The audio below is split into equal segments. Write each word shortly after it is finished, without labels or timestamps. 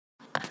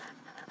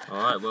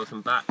Alright,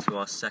 welcome back to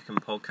our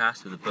second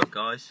podcast of the book,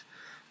 guys.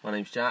 My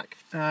name's Jack.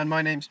 And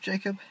my name's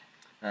Jacob.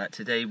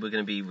 Today we're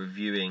going to be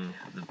reviewing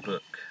the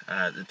book,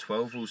 The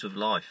 12 Rules of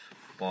Life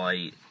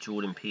by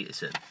Jordan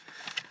Peterson.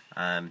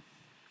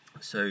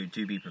 So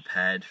do be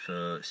prepared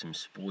for some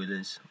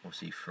spoilers,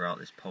 obviously, throughout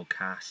this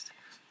podcast.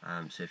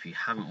 So if you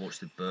haven't watched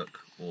the book,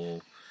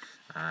 or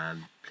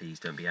please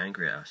don't be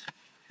angry at us.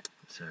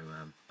 So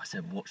I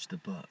said watch the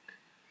book.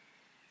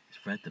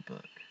 Just read the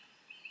book.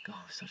 God,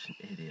 I'm such an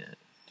idiot.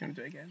 Do you want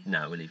to do it again?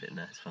 No, we'll leave it in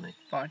there, it's funny.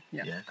 Fine,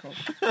 yeah. Cool.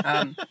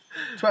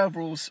 12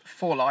 Rules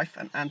for Life,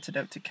 an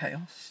Antidote to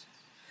Chaos.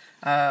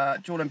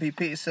 Jordan P.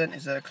 Peterson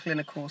is a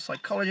clinical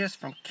psychologist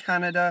from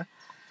Canada.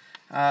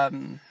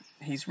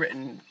 He's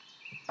written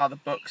other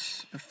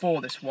books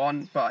before this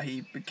one, but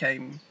he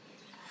became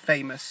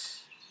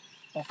famous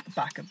off the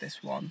back of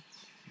this one.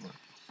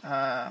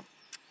 And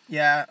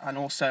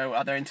also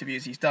other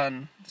interviews he's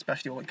done,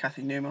 especially all with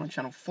Cathy Newman on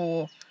Channel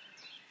 4,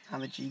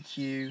 and the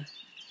GQ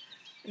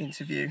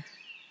interview,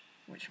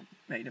 which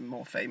made him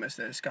more famous.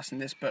 They're discussing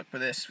this book, but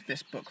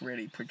this book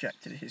really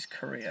projected his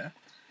career,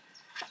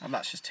 and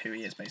that's just who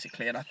he is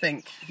basically. And I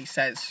think he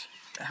says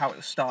how it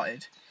was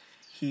started.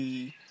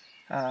 He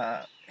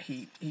wrote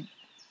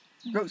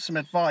some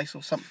advice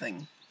or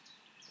something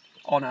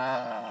on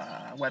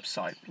a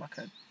website, like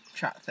a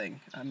chat thing,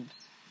 and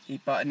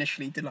but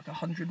initially did like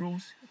 100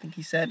 rules, I think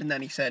he said, and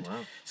then he said, Wow.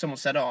 Someone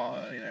said,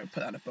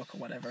 put that in a book or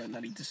whatever, and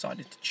then he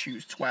decided to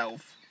choose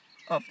 12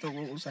 of the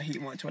rules that he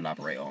wanted to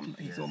elaborate on,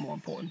 he thought more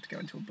important to go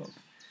into a book.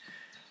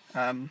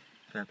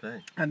 Fair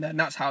play. And then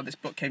that's how this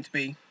book came to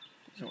be,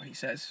 is what he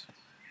says.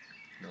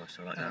 Nice,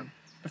 I like that.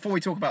 Before we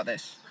talk about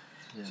this,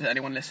 to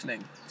anyone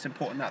listening, it's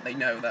important that they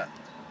know that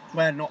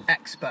we're not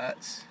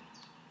experts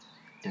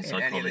In any of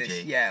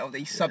psychology. this, or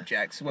these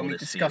subjects. When Or we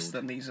this discuss field.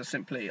 them, these are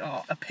simply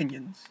our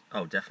opinions,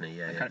 Oh, definitely,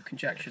 yeah. kind of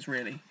conjectures,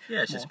 really.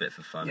 Yeah, it's just a bit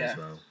for fun as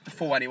well.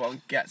 Before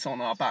anyone gets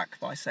on our back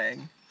by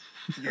saying,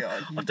 you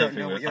I don't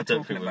know what you're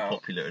talking we're about.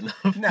 popular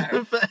enough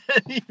No. for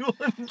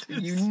anyone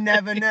to You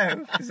never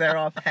know, because there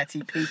are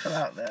petty people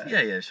out there.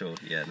 Yeah, sure.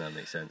 Yeah, no, that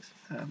makes sense.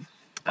 But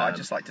I'd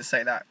just like to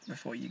say that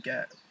before you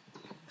get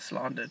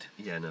slandered.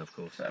 Yeah, no, of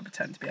course. So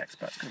pretend to be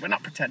experts, because we're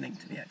not pretending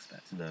to be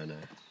experts. No.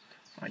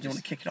 Right, you want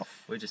to kick it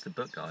off? We're just the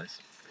book guys.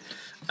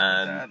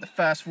 The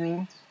first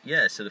rule.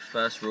 Yeah, so the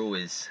first rule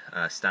is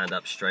stand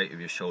up straight with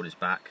your shoulders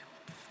back.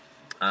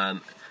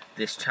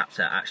 This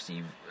chapter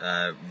actually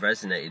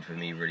resonated with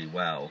me really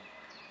well,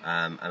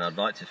 and I'd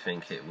like to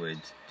think it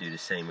would do the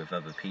same with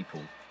other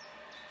people.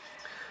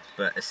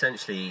 But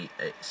essentially,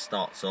 it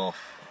starts off,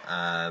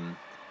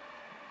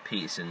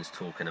 Peterson's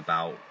talking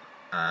about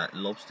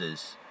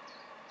lobsters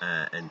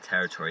and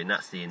territory, and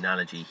that's the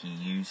analogy he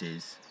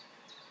uses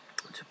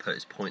to put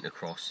his point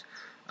across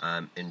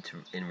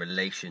in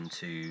relation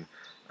to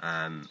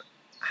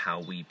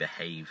how we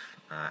behave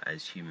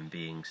as human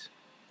beings,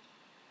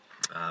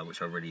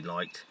 which I really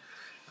liked.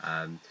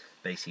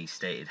 Basically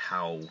stated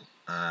how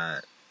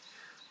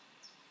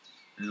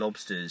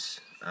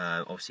lobsters,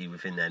 obviously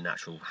within their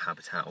natural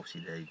habitat,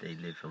 obviously they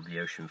live on the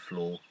ocean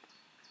floor,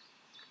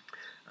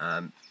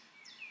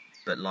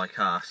 but like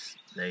us,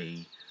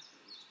 they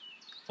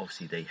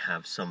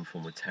have some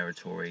form of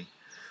territory,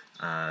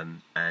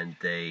 and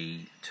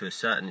they, to a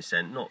certain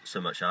extent, not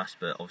so much us,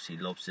 but obviously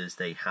lobsters,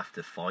 they have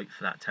to fight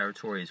for that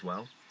territory as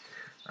well.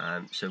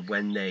 So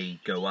when they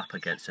go up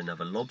against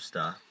another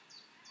lobster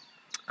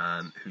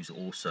who's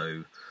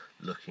also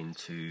looking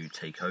to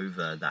take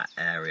over that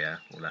area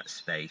or that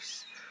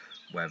space,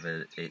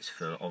 whether it's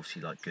for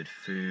obviously like good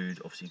food,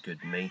 obviously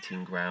good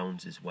mating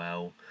grounds as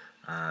well,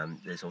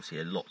 there's obviously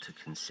a lot to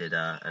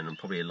consider and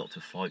probably a lot to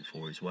fight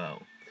for as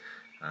well.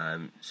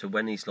 So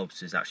when these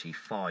lobsters actually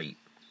fight,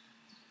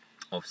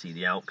 obviously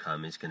the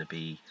outcome is going to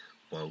be,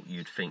 well,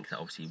 you'd think that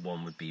obviously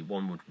one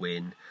would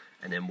win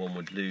and then one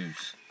would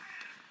lose.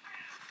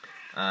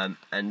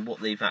 And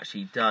what they've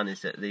actually done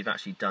is that they've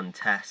actually done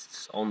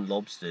tests on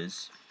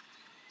lobsters.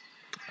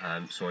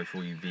 Sorry for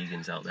all you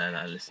vegans out there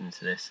that are listening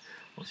to this,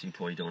 obviously you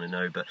probably don't want to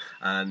know, but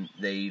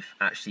they've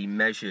actually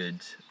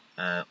measured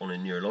on a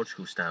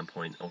neurological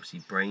standpoint, obviously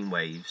brain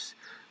waves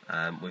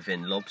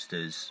within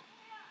lobsters,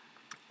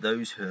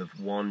 those who have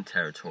won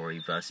territory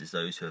versus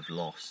those who have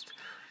lost,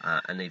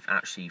 and they've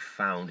actually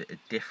found a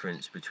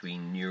difference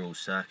between neural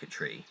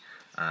circuitry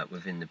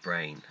within the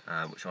brain,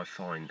 which I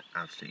find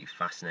absolutely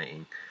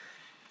fascinating.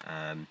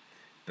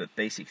 But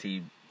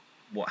basically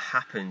what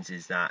happens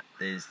is that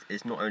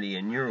there's not only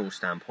a neural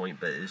standpoint,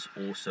 but there's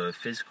also a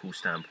physical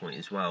standpoint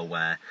as well,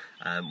 where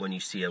when you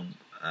see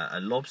a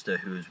lobster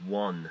who has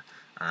won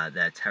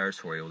their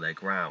territory or their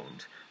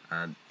ground,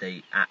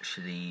 they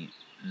actually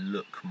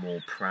look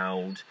more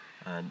proud,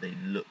 they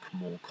look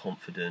more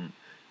confident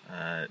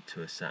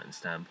to a certain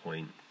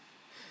standpoint,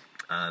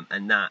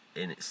 and that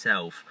in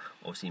itself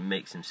obviously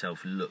makes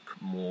himself look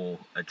more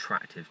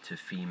attractive to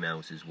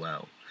females as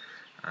well.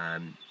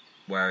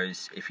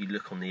 Whereas if you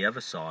look on the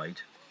other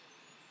side,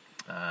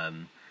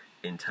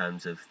 in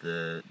terms of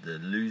the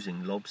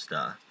losing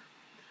lobster,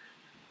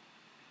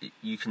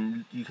 you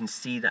can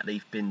see that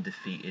they've been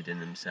defeated in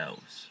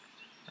themselves.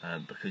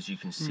 because you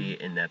can see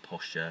it in their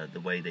posture, the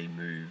way they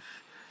move,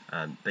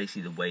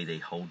 basically the way they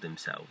hold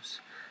themselves.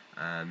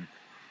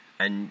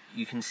 And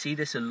you can see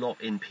this a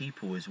lot in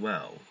people as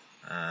well.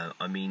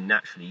 I mean,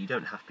 naturally, you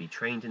don't have to be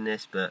trained in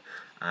this, but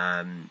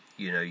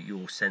you know,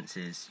 your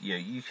senses, you know,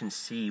 you can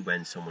see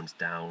when someone's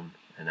down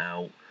and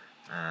out.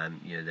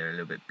 You know, they're a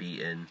little bit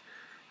beaten.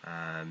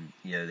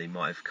 You know, they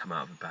might have come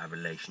out of a bad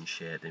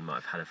relationship. They might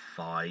have had a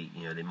fight.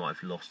 You know, they might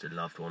have lost a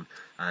loved one.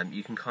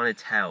 You can kind of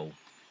tell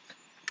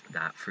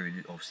that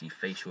through, obviously,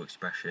 facial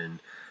expression,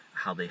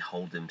 how they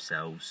hold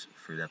themselves,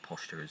 through their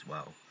posture as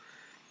well.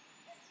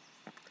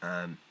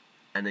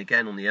 And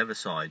again, on the other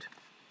side,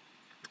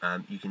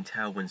 you can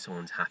tell when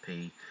someone's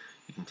happy.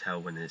 You can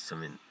tell when there's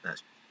something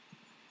that's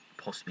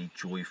possibly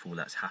joyful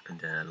that's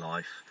happened in their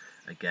life,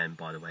 again,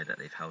 by the way that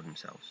they've held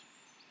themselves.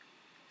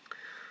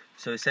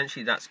 So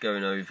essentially that's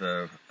going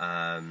over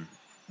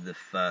the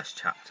first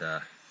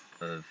chapter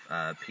of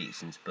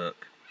Peterson's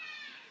book.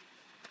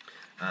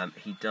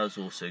 He does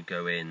also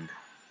go into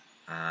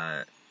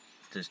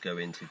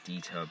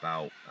detail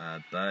about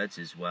birds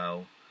as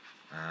well,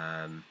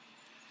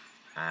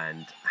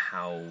 and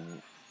how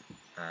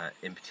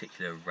in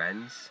particular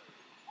wrens,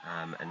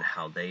 and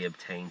how they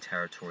obtain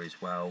territory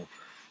as well.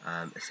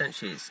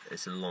 Essentially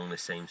it's along the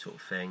same sort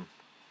of thing.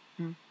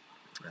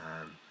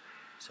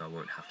 So I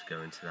won't have to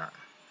go into that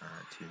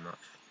too much.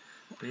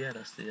 But yeah,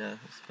 that's the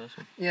first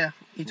one. Yeah,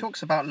 he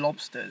talks about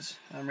lobsters,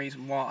 and the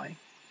reason why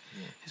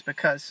is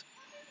because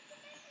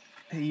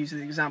he uses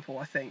the example,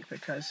 I think,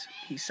 because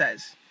he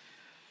says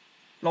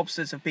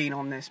lobsters have been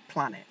on this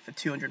planet for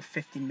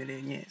 250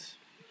 million years.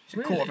 It's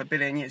a quarter of a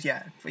billion years,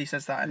 yeah. He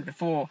says that, and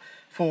before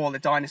the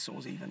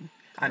dinosaurs even.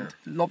 And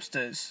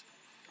lobsters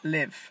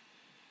live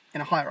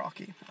in a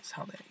hierarchy. That's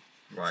how they...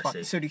 Right,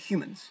 like, so do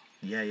humans.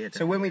 Yeah, definitely.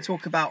 So when we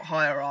talk about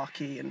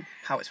hierarchy and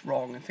how it's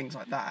wrong and things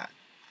like that,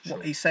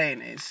 what he's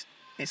saying is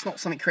it's not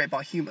something created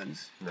by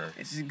humans. No.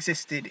 It's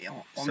existed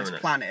on this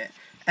planet,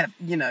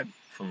 you know...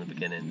 From the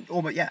beginning.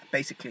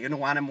 Basically, and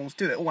all animals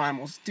do it. All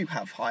animals do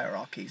have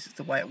hierarchies. It's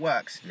the way it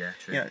works. Yeah,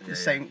 true. You know, the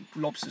same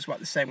lobsters work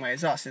the same way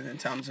as us, in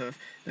terms of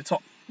the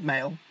top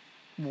male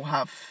will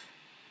have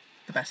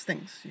the best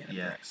things. You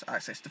know,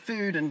 access to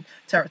food and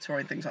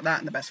territory and things like that,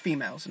 and the best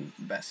females and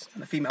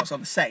the females are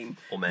the same.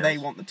 All males. They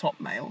want the top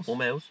males. All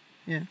males.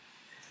 Yeah,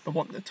 but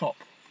want the top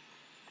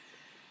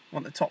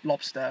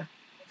lobster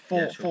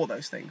for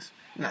those things,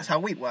 and that's how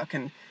we work.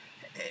 And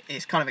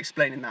it's kind of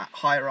explaining that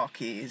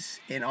hierarchy is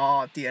in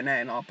our DNA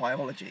and our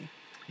biology.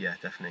 Yeah,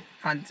 definitely.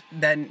 And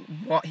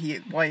then why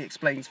he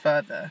explains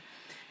further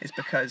is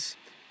because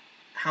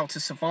how to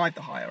survive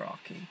the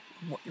hierarchy,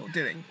 what you're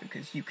doing,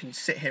 because you can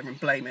sit here and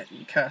blame it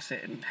and curse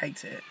it and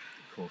hate it,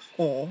 of course,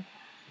 or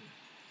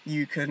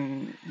you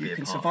can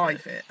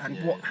survive it. And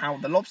how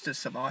the lobsters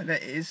survive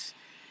it is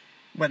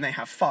when they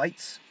have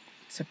fights,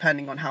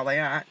 depending on how they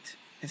act,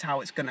 is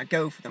how it's going to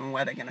go for them and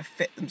where they're going to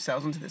fit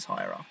themselves into this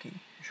hierarchy.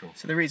 Sure.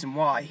 So the reason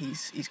why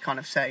he's kind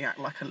of saying act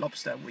like a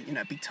lobster, you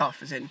know, be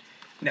tough, as in,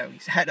 you know,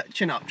 his head up,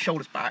 chin up,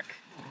 shoulders back,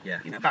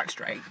 you know, back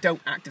straight.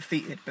 Don't act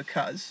defeated,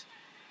 because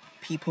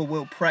people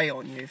will prey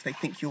on you if they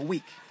think you're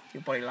weak.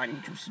 Your body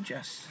language will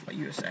suggest, like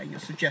you were saying,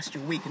 you'll suggest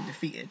you're weak and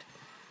defeated,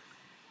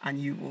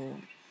 and you will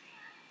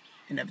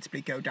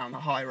inevitably go down the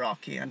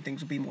hierarchy, and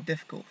things will be more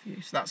difficult for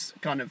you. So that's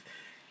kind of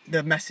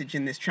the message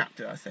in this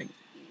chapter, I think,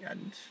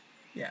 and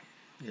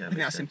I think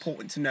that's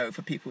important to know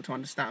for people to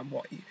understand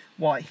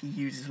why he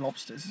uses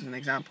lobsters as an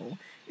example,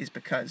 is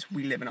because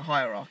we live in a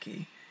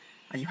hierarchy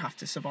and you have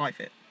to survive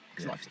it,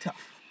 because life is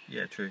tough.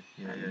 Yeah, true.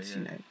 You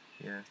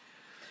know,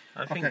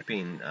 I think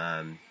being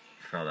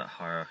throughout that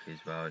hierarchy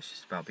as well, it's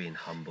just about being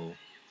humble,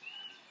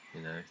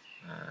 you know,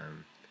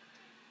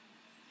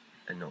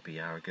 and not be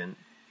arrogant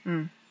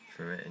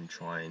through it, and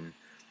try and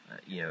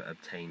you know,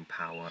 obtain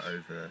power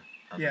over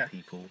other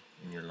people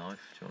in your life.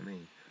 Do you know what I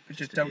mean?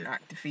 Just don't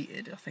act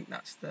defeated. I think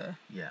that's the...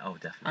 Yeah, oh,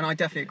 definitely. And I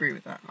definitely agree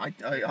with that. I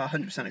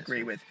 100%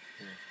 agree with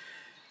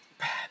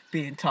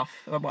being tough.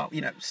 Well, you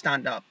know,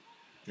 stand up,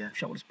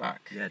 shoulders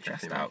back,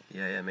 chest out.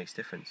 Yeah, it makes a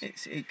difference.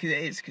 It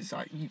is, because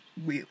like,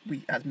 we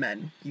as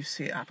men, you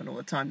see it happen all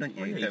the time, don't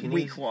you? The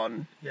weak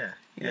one.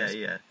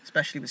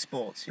 Especially with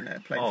sports, you know,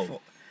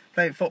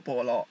 playing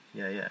football a lot.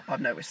 Yeah. I've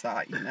noticed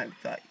that, you know,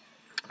 that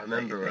I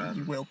remember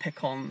you will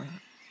pick on...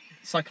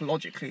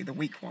 psychologically the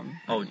weak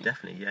one. Oh,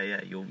 definitely, yeah.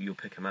 You'll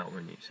pick them out,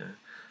 won't you? So,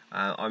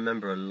 I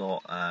remember a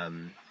lot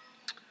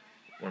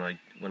when I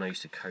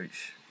used to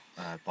coach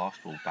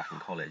basketball back in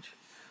college.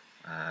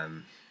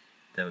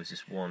 There was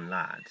this one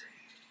lad,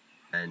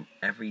 and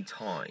every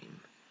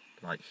time,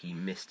 like, he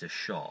missed a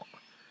shot,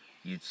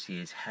 you'd see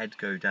his head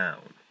go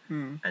down,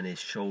 and his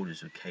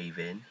shoulders would cave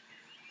in,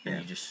 and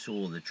you just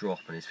saw the drop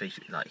on his face.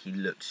 Like, he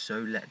looked so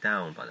let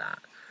down by that,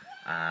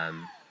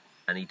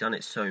 and he'd done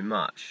it so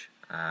much.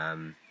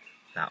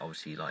 That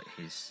obviously, like,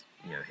 his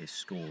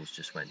scores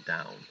just went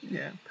down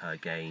per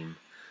game,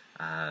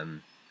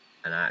 and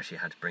I actually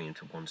had to bring him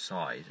to one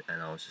side,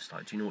 and I was just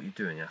like, "Do you know what you're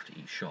doing after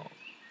each shot?"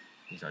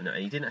 He's like, "No,"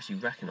 and he didn't actually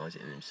recognise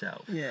it in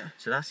himself. Yeah.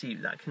 So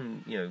that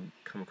can, you know,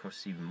 come across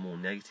as even more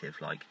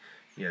negative. Like,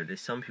 you know, there's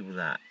some people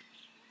that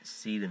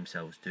see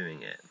themselves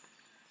doing it,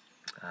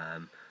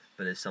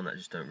 but there's some that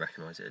just don't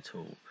recognise it at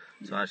all.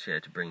 So I actually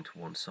had to bring to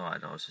one side,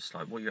 and I was just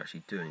like, what you're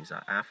actually doing is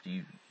that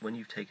when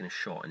you've taken a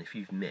shot, and if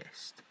you've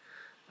missed,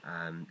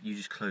 you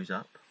just close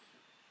up,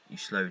 you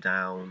slow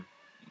down,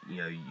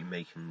 you're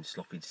making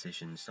sloppy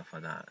decisions, stuff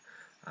like that.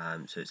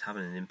 So it's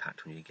having an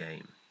impact on your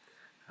game.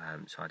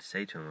 So I had to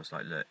say to him, I was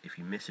like, look, if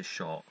you miss a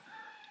shot,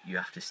 you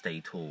have to stay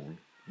tall,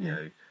 you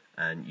know,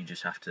 and you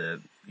just have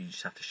to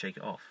shake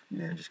it off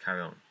and just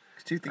carry on.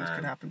 'Cause two things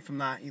could happen from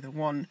that. Either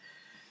one,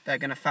 they're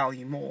going to foul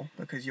you more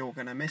because you're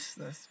going to miss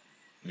the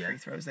free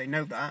throws. They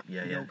know that.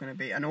 You're going to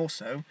be, and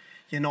also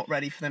you're not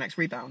ready for the next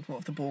rebound. What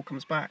if the ball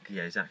comes back?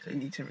 Yeah, exactly. You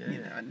need to,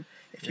 and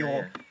if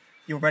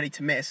you're ready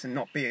to miss and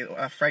not be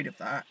afraid of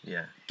that,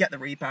 get the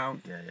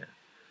rebound.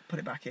 Put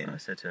it back in. I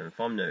said to him, if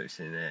I'm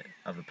noticing it,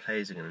 other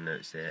players are going to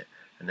notice it,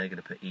 and they're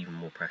going to put even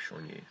more pressure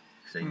on you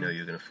because they know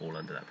you're going to fall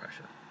under that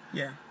pressure.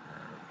 Yeah.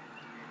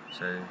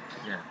 I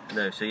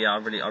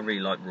really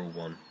like Rule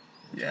 1.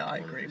 Yeah, I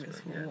agree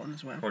with Rule 1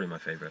 as well. Probably my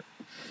favourite.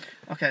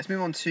 Okay, let's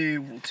move on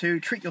to Rule 2.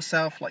 Treat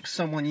yourself like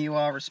someone you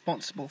are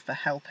responsible for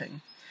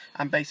helping.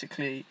 And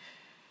basically,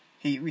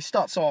 he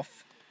starts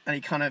off and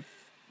he kind of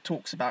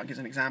talks about, gives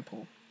an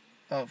example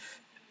of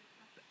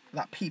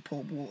that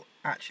people will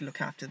actually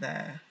look after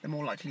they're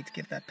more likely to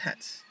give their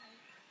pets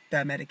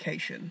their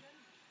medication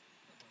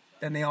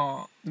than they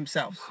are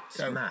themselves.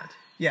 So it's mad.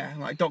 Yeah,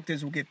 like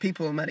doctors will give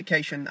people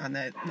medication and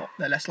they're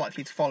less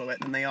likely to follow it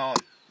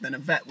than a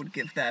vet would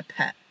give their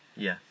pet.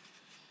 Yeah.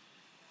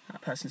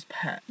 That person's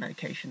pet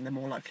medication, they're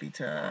more likely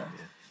to...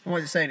 And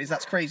what he's saying is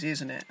that's crazy,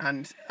 isn't it?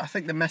 And I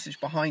think the message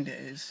behind it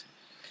is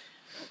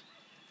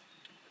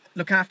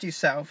look after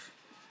yourself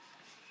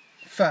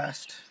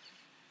first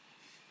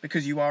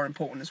because you are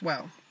important as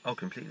well. Oh,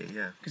 completely,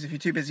 yeah. Because if you're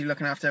too busy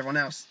looking after everyone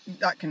else,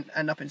 that can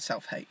end up in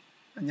self-hate.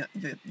 And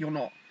you're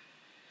not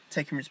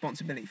taking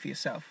responsibility for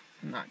yourself.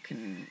 And that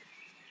can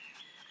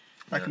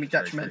be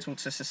detrimental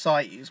to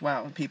society as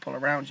well and people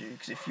around you.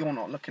 Because if you're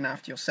not looking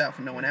after yourself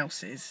and no one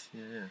else is...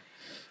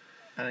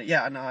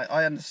 And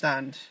I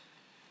understand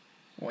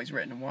what he's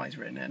written and why he's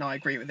written it. And I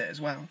agree with it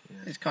as well. Yeah.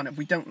 It's kind of,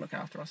 we don't look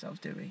after ourselves,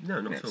 do we?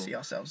 No, not at all. We don't see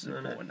ourselves as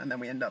important. No. And then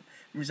we end up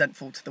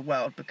resentful to the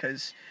world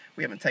because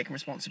we haven't taken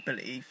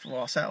responsibility for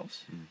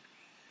ourselves.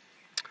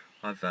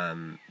 I've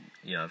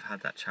had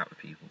that chat with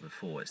people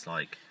before. It's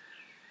like,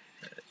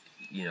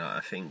 I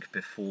think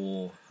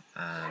before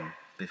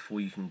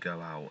you can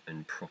go out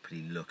and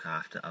properly look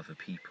after other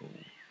people,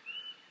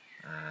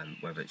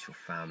 whether it's your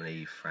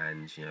family,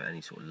 friends,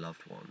 any sort of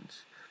loved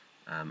ones,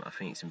 I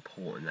think it's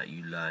important that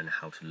you learn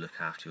how to look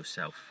after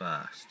yourself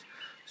first,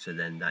 so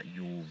then that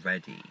you're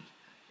ready.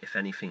 If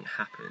anything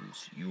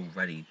happens, you're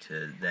ready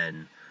to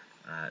then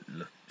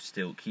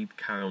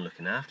carry on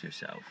looking after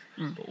yourself,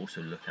 but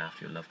also look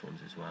after your loved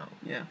ones as well,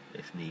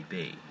 if need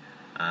be.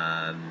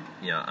 And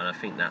I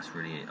think that's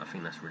really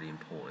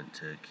important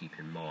to keep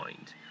in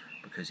mind,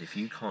 because if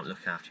you can't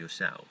look after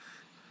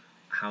yourself,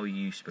 how are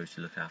you supposed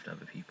to look after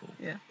other people?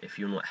 Yeah. If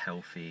you're not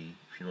healthy,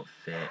 if you're not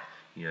fit,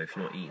 if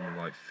you're not eating the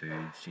right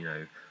foods, if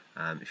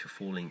you're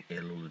falling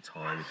ill all the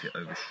time, if you're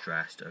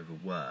overstressed,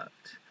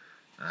 overworked,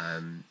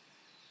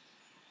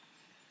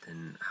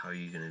 then how are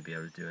you going to be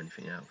able to do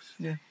anything else?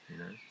 Yeah.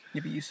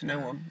 You'll be used to no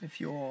one if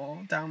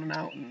you're down and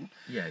out and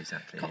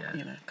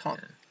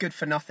good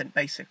for nothing,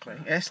 basically.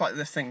 It's like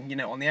this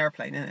thing, on the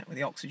airplane, isn't it, with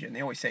the oxygen.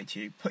 They always say to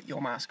you, put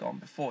your mask on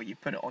before you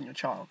put it on your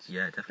child.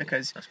 Yeah, definitely.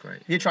 Because that's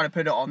great. If you're trying to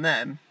put it on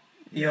them,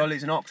 you're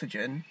losing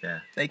oxygen.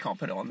 Yeah. They can't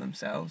put it on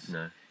themselves.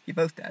 No. You're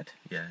both dead.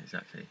 Yeah,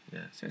 exactly.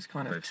 Yeah. So it's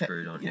kind both of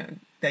screwed, aren't you?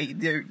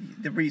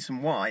 The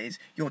reason why is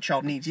your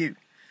child needs you.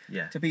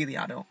 Yeah. To be the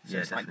adult. So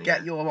it's like,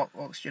 get your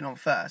oxygen on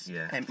first.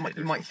 Yeah, and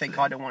you might think,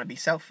 I don't want to be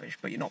selfish,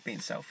 but you're not being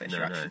selfish.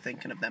 You're actually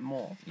thinking of them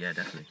more. Yeah,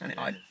 definitely. And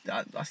I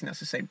think that's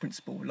the same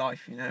principle with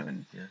life, and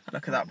I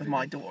look at that with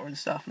my daughter and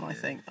stuff, and I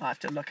think I have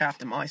to look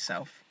after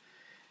myself,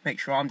 make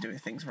sure I'm doing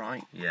things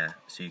right. Yeah,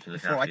 so you can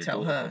look before after I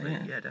tell your daughter.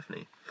 her. Yeah,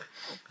 definitely.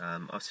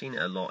 I've seen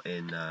it a lot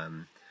in,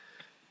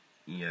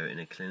 in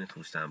a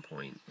clinical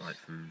standpoint, like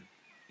from,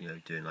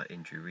 doing like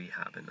injury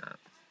rehab and that.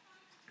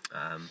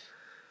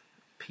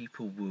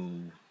 People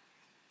will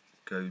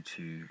go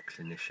to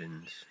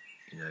clinicians,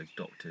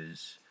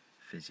 doctors,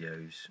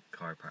 physios,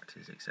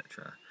 chiropractors,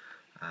 etc.,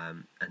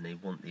 and they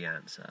want the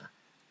answer.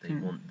 They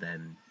want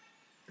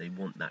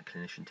that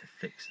clinician to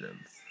fix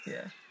them.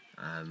 Yeah.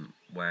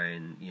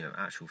 Wherein,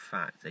 actual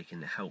fact, they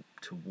can help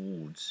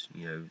towards,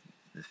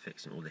 the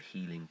fixing or the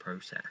healing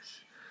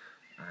process.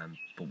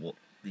 But what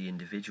the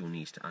individual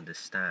needs to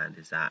understand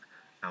is that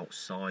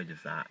outside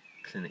of that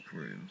clinic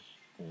room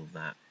or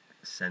that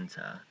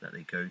centre that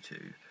they go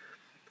to,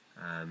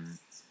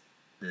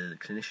 the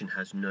clinician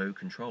has no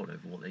control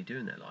over what they do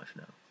in their life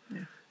now.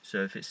 Yeah.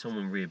 So if it's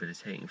someone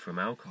rehabilitating from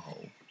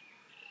alcohol,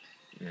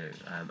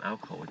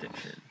 alcohol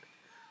addiction,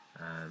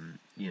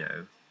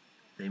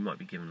 they might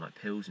be given like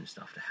pills and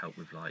stuff to help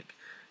with like,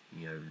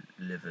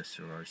 liver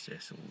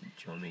cirrhosis or, do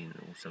you know what I mean,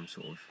 or some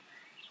sort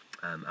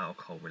of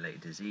alcohol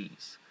related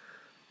disease.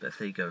 But if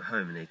they go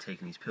home and they've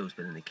taken these pills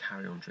but then they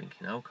carry on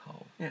drinking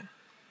alcohol,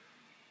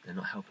 they're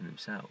not helping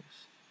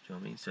themselves. Do you know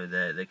what I mean? So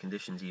their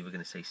condition's either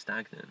going to stay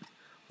stagnant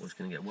or it's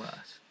going to get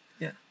worse.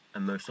 Yeah.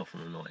 And most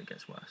often than not, it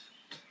gets worse.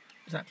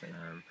 Exactly.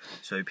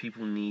 So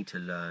people need to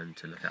learn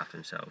to look after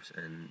themselves,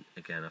 and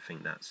again, I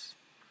think that's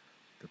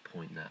the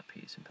point that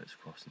Peterson puts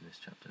across in this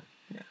chapter.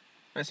 Yeah,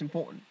 it's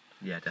important.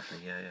 Yeah,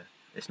 definitely. Yeah.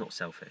 It's not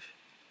selfish.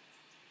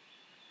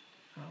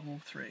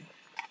 Rule 3.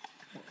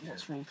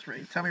 What's rule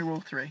 3? Tell me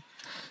rule 3.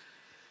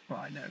 Well,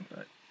 I know,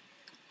 but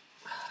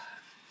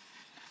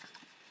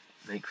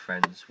make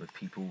friends with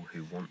people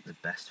who want the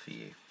best for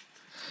you.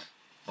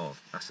 Oh,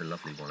 that's a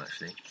lovely one,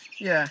 actually.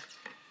 Yeah.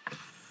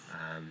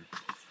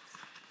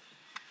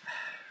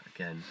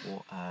 Again,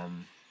 what?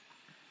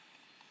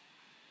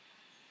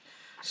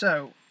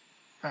 So,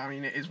 I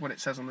mean, it is what it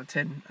says on the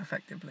tin,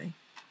 effectively.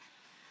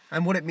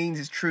 And what it means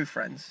is true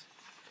friends.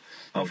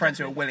 Not friends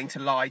who are willing to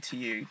lie to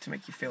you to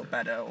make you feel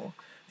better, or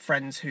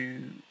friends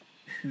who,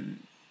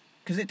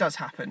 because it does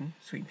happen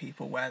between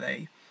people where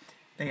they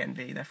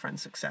envy their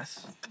friend's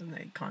success and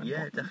they kind of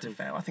want them to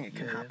fail. I think it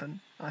can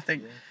happen. I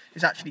think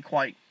it's actually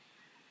quite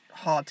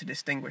hard to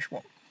distinguish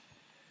what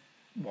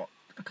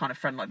a kind of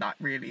friend like that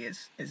really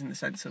is in the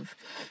sense of,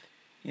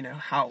 you know,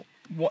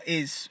 what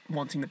is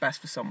wanting the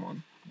best for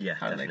someone. Yeah,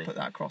 how definitely. do they put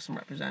that across and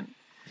represent?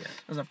 Yeah.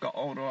 As I've got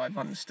older, I've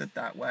understood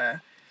that,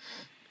 where,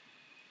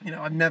 you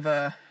know,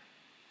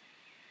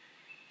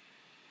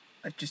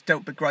 I just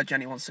don't begrudge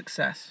anyone's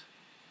success.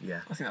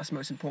 Yeah. I think that's the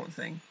most important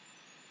thing,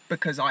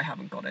 because I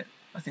haven't got it.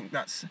 I think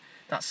that's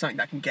something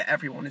that can get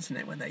everyone, isn't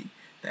it? When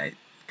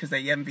because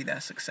they envy their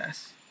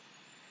success.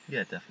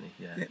 Yeah, definitely.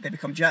 Yeah. They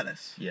become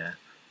jealous. Yeah,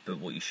 but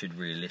what you should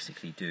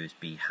realistically do is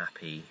be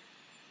happy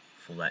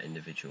for that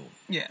individual.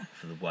 Yeah.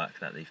 For the work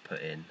that they've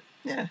put in.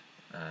 Yeah.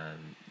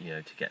 You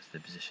know, to get to the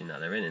position that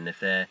they're in, and if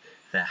they're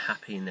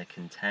happy and they're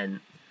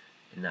content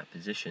in that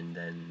position,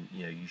 then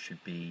you know you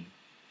should be,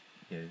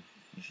 you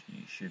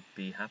should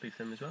be happy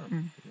for them as well.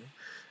 Mm. You know?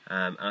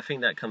 And I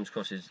think that comes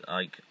across as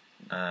like,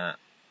 I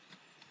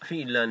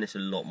think you learn this a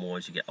lot more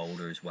as you get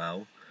older as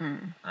well.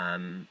 Mm.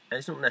 And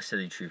it's not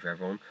necessarily true for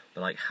everyone,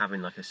 but like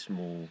having like a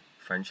small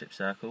friendship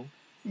circle.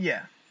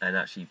 Yeah. And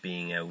actually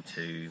being able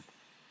to,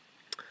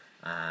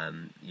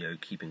 you know,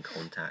 keep in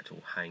contact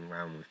or hang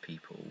around with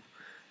people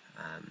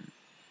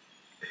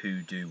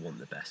who do want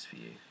the best for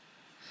you.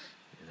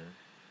 You know.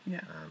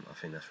 Yeah. I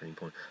think that's really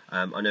important.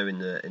 I know in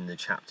the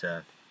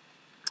chapter,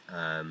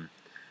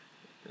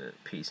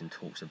 Peterson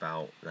talks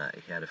about that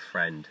he had a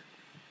friend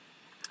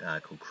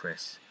called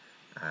Chris,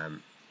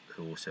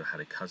 who also had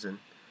a cousin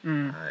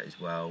as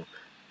well,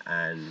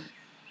 and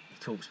he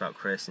talks about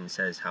Chris and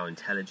says how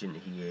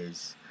intelligent he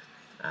is,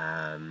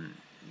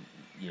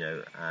 you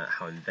know,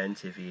 how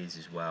inventive he is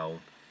as well.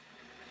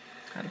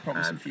 Had a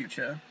promising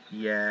future.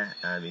 Yeah,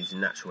 he's a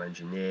natural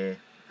engineer.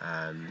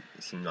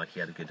 It seemed like he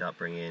had a good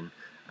upbringing.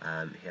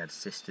 He had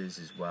sisters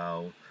as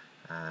well.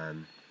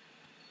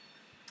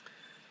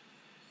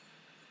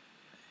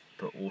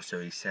 But also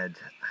he said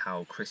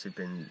how Chris had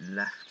been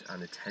left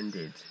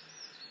unattended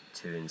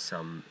to in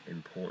some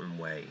important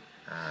way.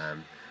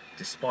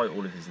 Despite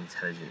all of his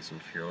intelligence and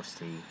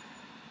curiosity,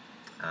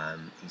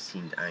 he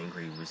seemed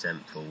angry,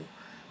 resentful,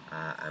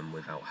 and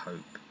without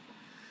hope,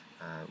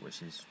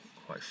 which is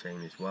quite a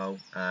shame as well.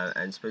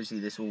 And supposedly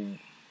this all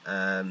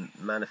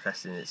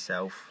manifested in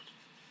itself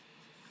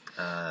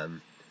back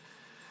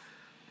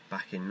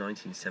in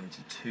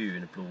 1972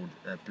 in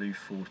a blue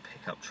Ford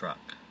pickup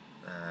truck.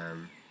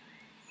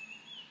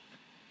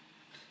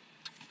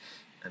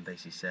 And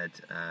basically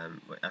said,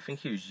 I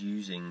think he was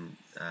using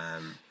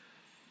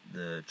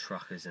the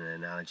truck as an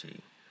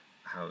analogy,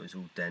 how it was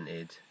all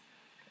dented,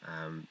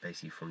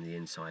 basically from the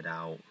inside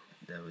out.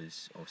 There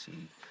was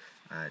obviously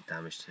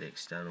damage to the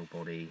external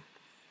body.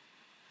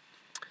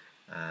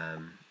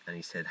 And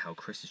he said how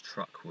Chris's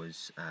truck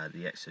was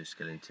the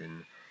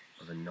exoskeleton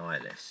of a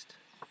nihilist.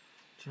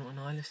 Do you know what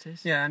a nihilist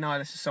is? Yeah, a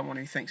nihilist is someone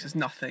who thinks there's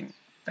nothing.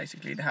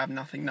 Basically, they have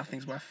nothing.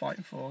 Nothing's worth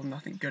fighting for.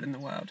 Nothing good in the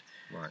world.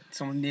 Right.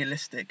 Someone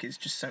nihilistic is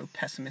just so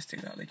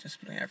pessimistic that they just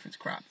think everything's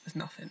crap. There's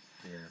nothing.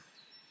 Yeah.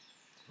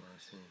 Well, I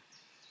see.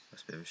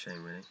 That's a bit of a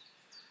shame, really.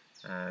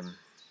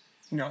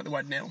 You know, like the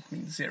word nil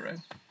means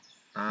zero.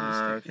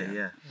 Okay,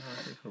 yeah.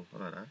 Oh, okay, cool. I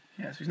like that.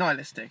 Yeah, so he's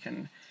nihilistic,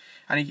 and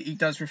he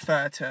does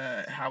refer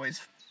to how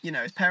his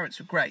parents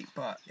were great,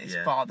 but his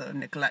father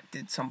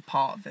neglected some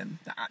part of him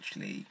that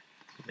actually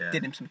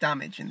did him some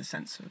damage, in the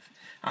sense of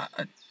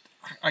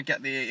I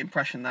get the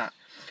impression that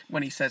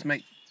when he says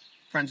make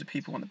friends with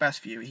people who want the best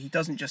for you, he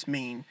doesn't just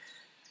mean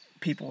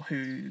people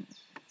who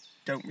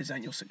don't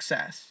resent your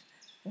success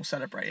or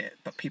celebrate it,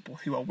 but people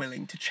who are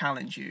willing to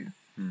challenge you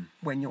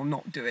when you're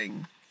not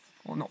doing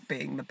or not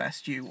being the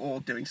best you,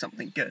 or doing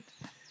something good.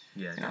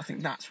 Yeah. And I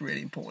think that's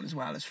really important as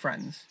well as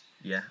friends.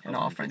 Yeah. In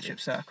our friendship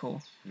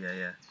circle. Yeah,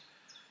 yeah.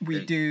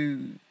 We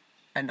do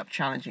end up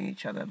challenging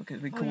each other,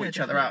 because we call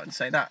each other out and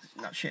say that's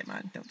shit,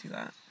 man, don't do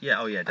that.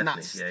 Yeah, oh yeah,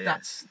 definitely. And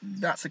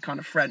that's the kind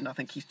of friend I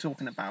think he's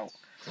talking about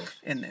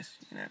in this,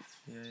 you know.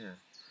 Yeah, yeah.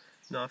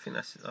 No, I think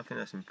that is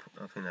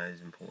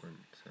important.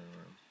 So,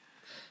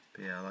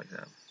 but yeah, I like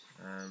that.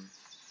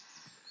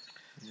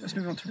 Let's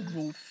move on to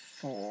rule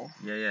 4.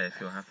 Yeah, if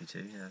you're happy to.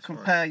 Yeah, that's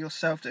Compare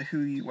yourself to who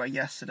you were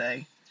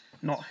yesterday,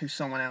 not who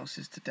someone else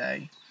is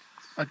today.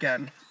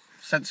 Again,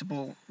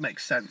 sensible,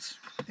 makes sense,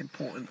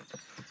 important.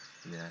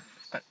 Yeah.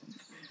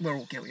 We're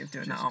all guilty of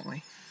doing that, aren't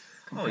we?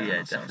 Oh Comparing yeah,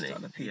 ourselves to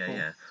definitely. other people.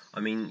 Yeah. I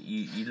mean,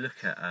 you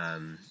look at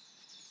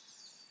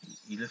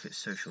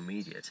social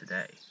media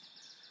today.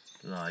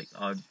 Like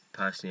I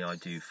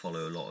do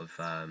follow a lot of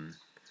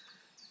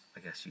I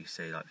guess you could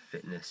say like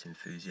fitness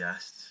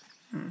enthusiasts.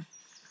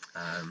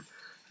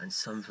 And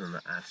some of them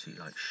are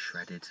absolutely like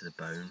shredded to the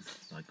bone,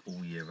 like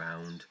all year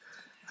round,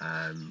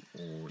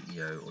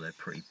 or they're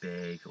pretty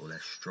big, or they're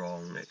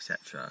strong,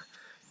 etc.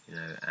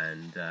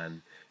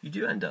 And you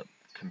do end up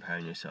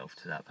comparing yourself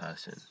to that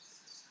person.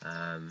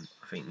 I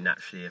think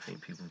naturally,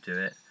 people do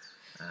it.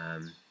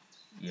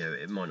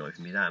 It might not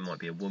even be that. It might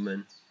be a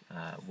woman.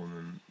 A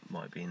woman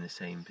might be in the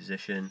same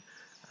position.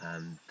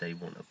 They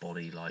want a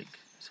body like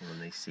someone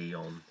they see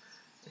on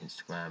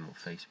Instagram or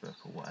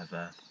Facebook or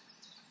whatever.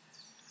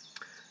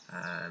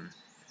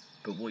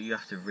 But what you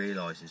have to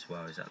realise as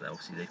well is that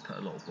obviously they've put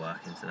a lot of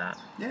work into that.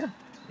 Yeah.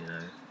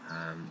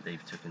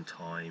 They've taken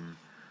time,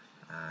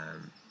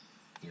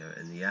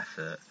 and the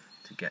effort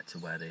to get to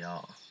where they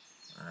are.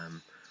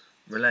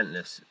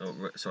 Regardless of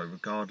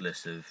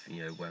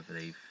whether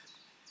they've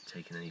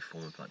taken any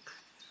form of like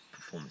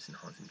performance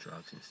enhancing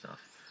drugs and stuff.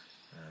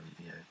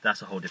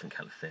 That's a whole different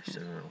kettle of fish.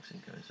 So everyone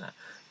obviously goes that.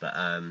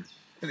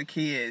 But the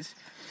key is,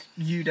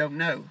 you don't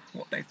know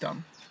what they've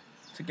done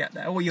to get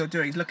there. All you're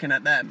doing is looking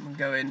at them and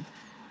going,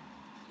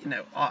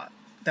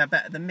 they're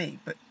better than me,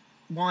 but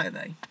why are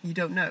they? You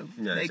don't know.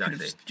 No, they exactly.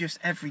 could have just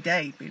every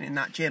day been in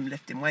that gym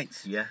lifting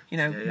weights. Yeah.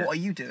 What are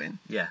you doing?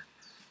 Yeah.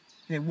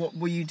 What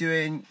were you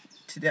doing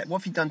today? What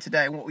have you done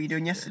today and what were you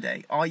doing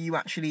yesterday? Are you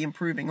actually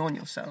improving on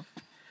yourself?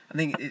 I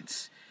think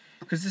it's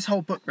because this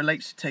whole book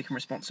relates to taking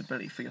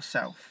responsibility for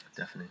yourself.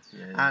 Definitely.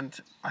 Yeah. And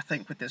I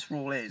think with this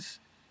rule is,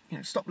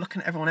 stop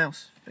looking at everyone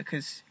else,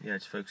 because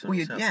just focus on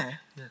yourself.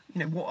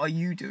 What are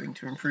you doing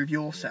to improve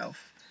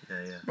yourself?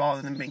 Yeah.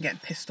 Rather than getting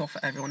pissed off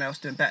at everyone else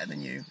doing better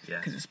than you,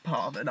 because it's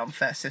part of an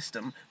unfair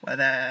system where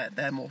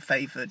they're more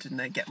favoured and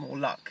they get more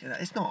luck.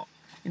 It's not.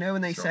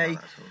 When they say,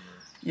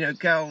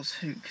 girls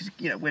who, because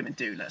women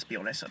do, let's be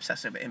honest,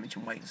 obsess over image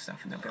and weight and stuff,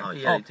 and they'll go,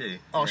 they do.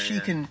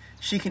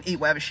 She can eat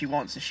whatever she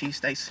wants and she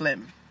stays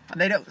slim. And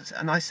they don't.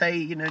 And I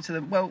say, to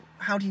them, well,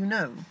 how do you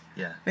know?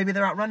 Yeah. Maybe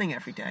they're out running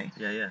every day.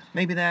 Yeah.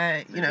 Maybe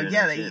they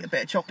eat a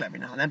bit of chocolate every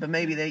now and then, but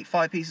maybe they eat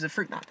 5 pieces of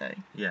fruit that day.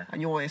 Yeah.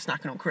 And you're always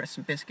snacking on crisps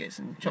and biscuits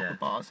and chocolate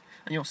bars,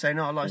 and you're saying,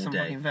 "No, I like some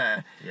fucking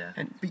there." Yeah.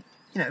 And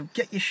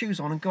get your shoes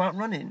on and go out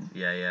running.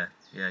 Yeah.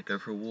 Go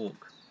for a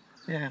walk.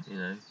 Yeah.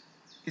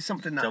 It's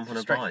something that jump on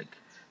a bike.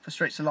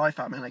 Frustrates the life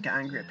out of me, and I get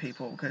angry at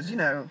people because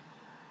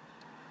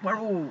we're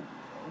all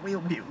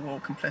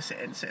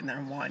complicit in sitting there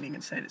and whining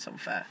and saying it's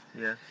unfair.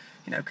 Yeah.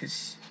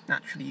 Because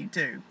naturally you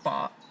do,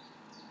 but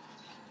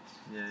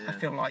yeah. I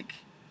feel like,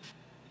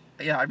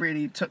 I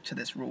really took to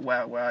this rule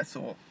where I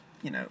thought,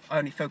 I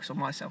only focus on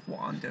myself,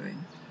 what I'm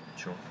doing.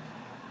 Sure.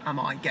 Am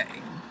I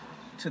getting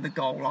to the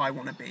goal I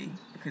want to be?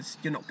 Because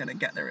you're not going to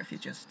get there if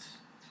you're just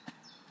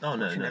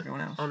watching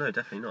everyone else. Oh no,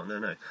 definitely not.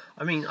 No.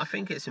 I mean, I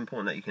think it's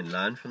important that you can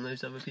learn from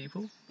those other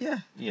people. Yeah.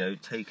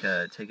 Take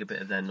a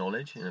bit of their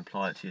knowledge and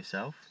apply it to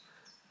yourself.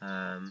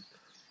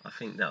 I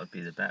think that would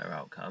be the better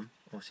outcome.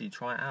 Obviously,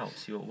 try it out,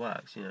 see what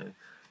works.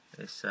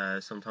 It's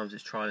sometimes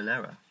it's trial and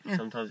error. Yeah.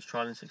 Sometimes it's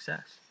trial and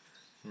success.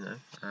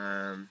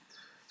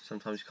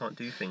 Sometimes you can't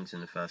do things in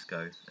the first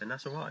go, and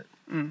that's all right.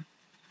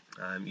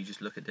 You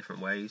just look at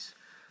different ways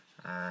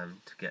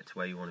to get to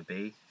where you want to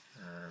be,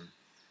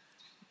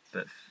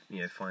 but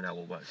find out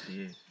what works for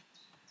you.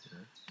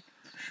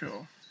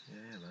 Sure.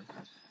 Yeah,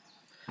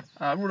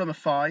 man. Rule number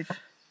 5.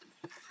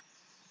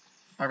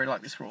 I really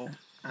like this rule,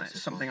 and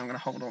it's something I'm going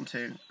to hold on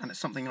to, and it's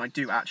something I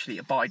do actually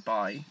abide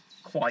by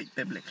quite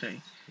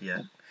biblically.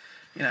 Yeah.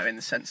 In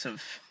the sense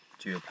of,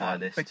 do you apply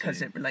this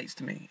because it relates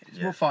to me. It's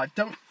Yeah. Rule 5.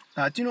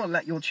 Do not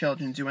let your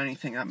children do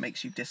anything that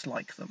makes you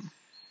dislike them.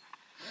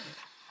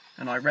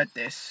 And I read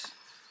this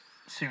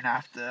soon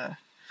after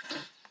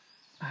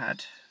I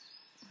had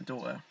my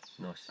daughter.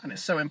 Nice. And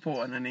it's so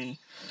important, and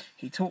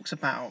he talks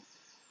about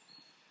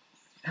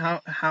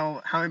how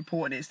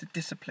important it is to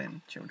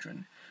discipline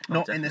children.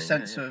 Not in the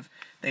sense of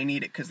they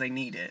need it because they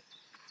need it.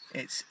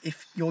 It's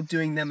if you're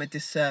doing them a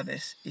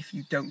disservice if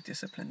you don't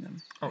discipline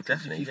them. Oh, Because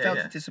definitely. If you fail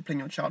to discipline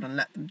your child and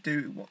let them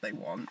do what they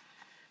want,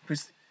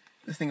 because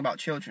the thing about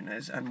children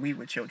is, and we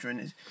were children,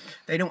 is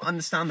they don't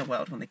understand the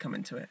world when they come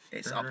into it.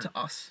 It's up to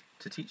us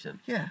to teach them.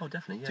 Yeah. Oh,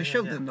 definitely. Yeah, to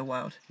show them the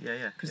world.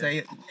 Yeah. Because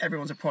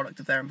everyone's a product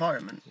of their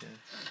environment. Yeah.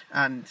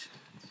 And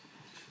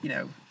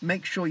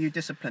make sure you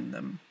discipline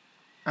them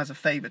as a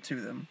favour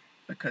to them,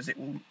 because it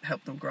will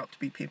help them grow up to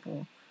be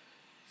people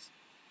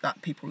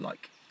that people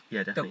like.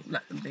 Yeah, definitely. Don't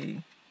let them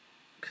be.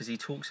 Because he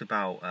talks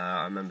about,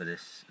 I remember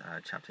this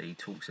chapter, he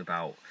talks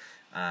about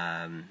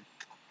how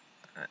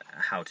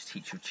to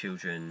teach your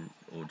children,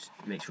 or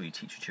make sure you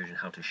teach your children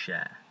how to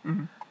share.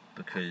 Mm-hmm.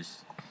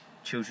 Because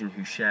children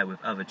who share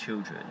with other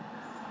children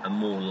are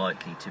more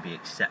likely to be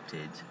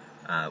accepted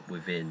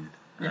within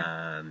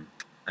an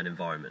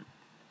environment.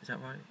 Is that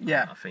right?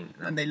 Yeah. I think.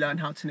 And they learn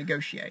how to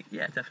negotiate.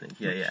 Yeah,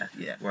 definitely.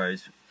 Yeah.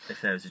 Whereas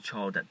if there is a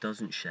child that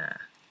doesn't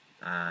share,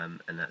 and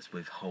that's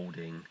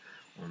withholding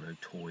or no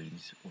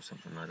toys or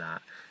something like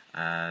that,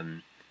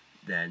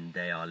 then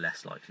they are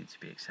less likely to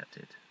be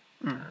accepted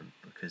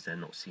because they're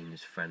not seen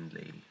as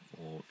friendly,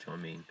 or do you know what I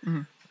mean?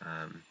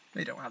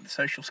 They don't have the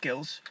social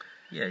skills.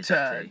 Yeah,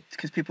 exactly.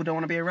 Because people don't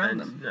want to be around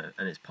them. No,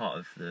 and it's part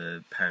of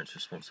the parents'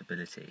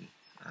 responsibility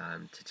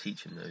to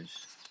teach them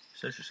those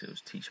social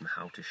skills, teach them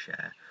how to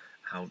share,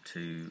 how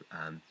to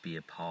be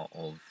a part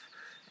of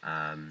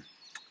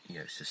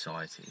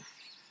society,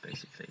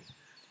 basically.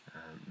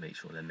 Make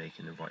sure they're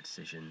making the right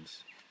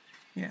decisions,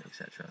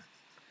 etc.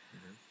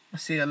 I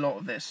see a lot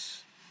of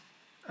this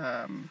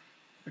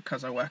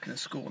because I work in a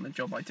school and the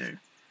job I do.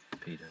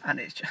 Peter. And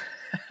it's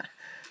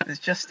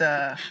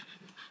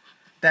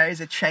there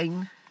is a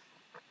chain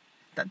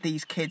that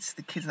these kids,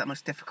 the kids that are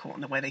most difficult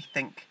and the way they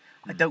think,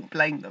 I don't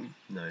blame them.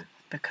 No.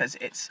 Because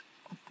it's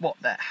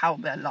how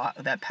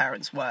their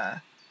parents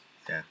were.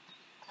 Yeah.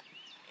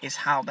 Is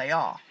how they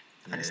are.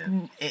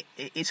 And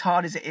it's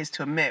hard as it is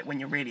to admit when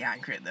you're really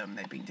angry at them,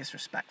 they've been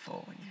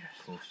disrespectful, and you're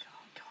just,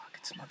 oh God, I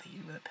could smother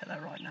you with a pillow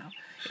right now.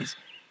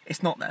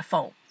 It's not their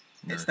fault.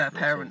 It's their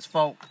parents'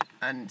 fault,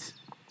 and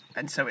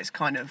so it's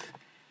kind of,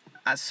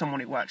 as someone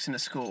who works in a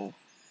school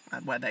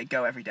where they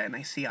go every day and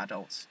they see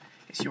adults,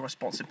 it's your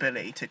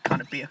responsibility to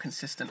kind of be a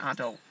consistent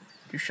adult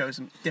who shows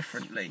them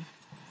differently.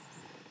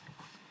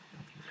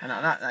 And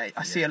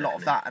I see a lot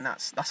of that, and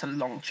that's a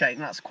long chain.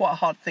 That's quite a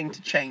hard thing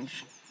to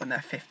change when they're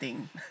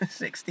 15,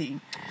 16.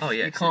 Oh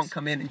yeah, you can't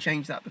come in and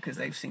change that because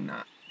they've seen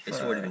that.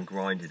 It's already been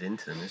grinded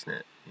into them, isn't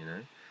it?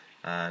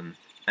 And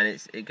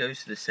it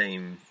goes to the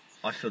same.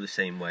 I feel the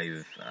same way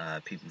with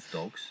people's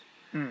dogs.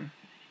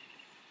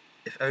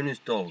 If owners'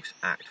 dogs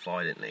act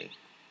violently,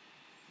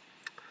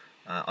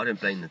 I don't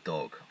blame the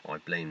dog. I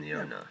blame the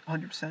owner.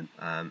 100%.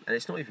 And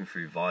it's not even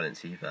through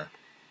violence either.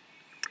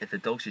 If the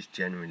dog's just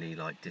generally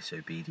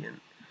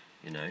disobedient,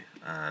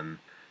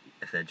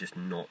 if they're just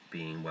not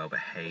being well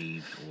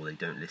behaved or they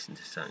don't listen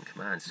to certain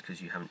commands, it's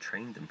because you haven't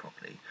trained them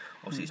properly.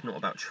 Obviously, it's not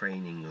about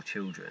training your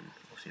children.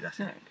 Obviously, that's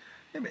it.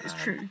 No, but it's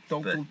true.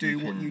 Dogs will do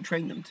what you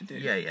train them to do.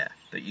 Yeah.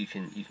 But you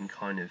can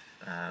kind of,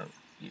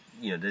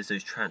 there's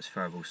those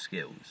transferable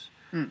skills,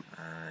 and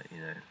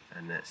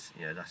that's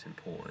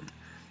important.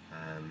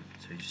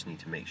 So you just need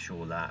to make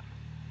sure that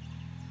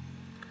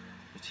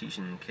you're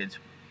teaching kids,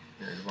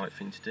 the right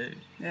thing to do.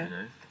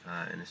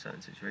 In a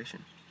certain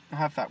situation. I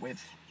have that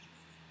with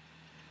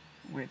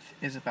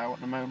Isabel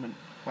at the moment,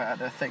 where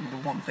the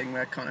one thing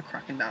we're kind of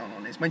cracking down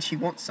on is when she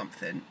wants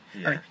something.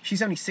 I mean,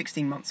 she's only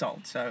 16 months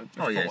old, so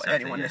before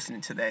anyone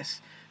listening to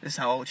this is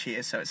how old she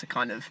is. So it's a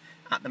kind of,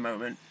 at the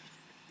moment,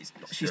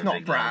 she's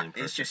not a brat.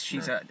 It's just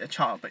she's a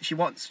child, but she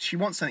wants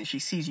something. She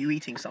sees you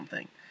eating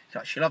something.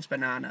 She loves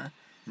banana.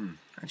 And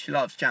she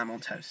loves jam on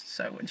toast.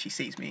 So when she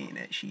sees me eating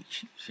it, she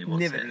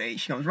vividly,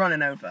 she comes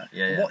running over.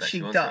 What she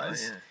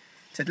does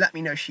to let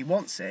me know she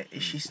wants it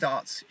is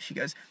she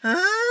goes,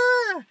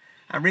 ah!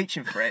 I'm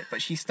reaching for it,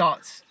 but she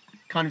starts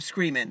kind of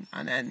screaming,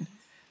 and then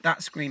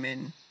that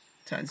screaming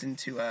turns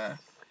into a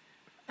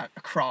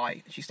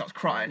cry. She starts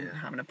crying and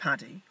having a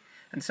paddy.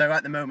 And so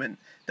at the moment,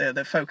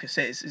 the focus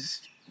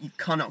is you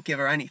cannot give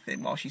her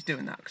anything while she's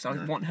doing that, because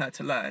I want her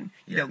to learn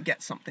you don't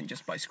get something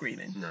just by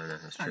screaming. No,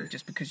 that's true.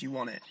 Just because you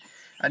want it.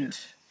 And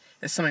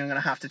there's something I'm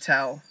going to have to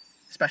tell,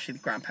 especially the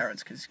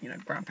grandparents, because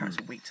grandparents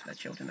are weak to their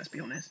children. Let's be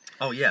honest.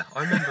 Oh yeah,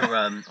 I remember.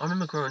 I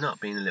remember growing up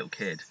being a little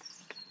kid.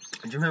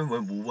 And do you remember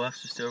when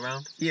Woolworths was still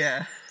around?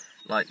 Yeah.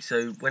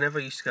 So whenever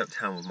I used to go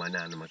uptown with my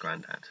nan and my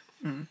granddad,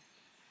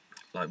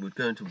 we'd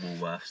go into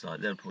Woolworths.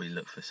 They'd probably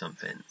look for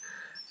something,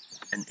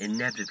 and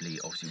inevitably,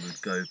 obviously,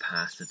 we'd go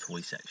past the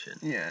toy section.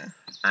 Yeah.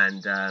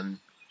 And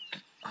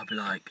I'd be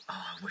like,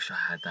 "Oh, I wish I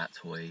had that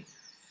toy,"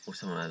 or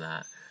something like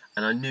that.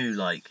 And I knew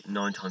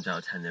 9 times out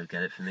of 10 they would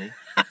get it for me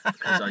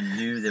because I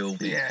knew they will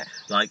be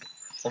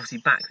obviously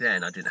back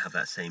then I didn't have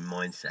that same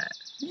mindset.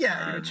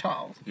 Yeah, you're a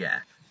child. Yeah.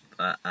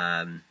 But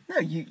no,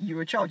 you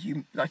were a child.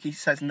 You, like he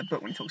says in the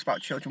book when he talks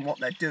about children, what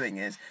they're doing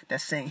is they're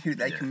seeing who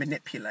they can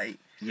manipulate.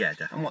 Yeah,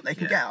 definitely. And what they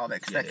can get out of it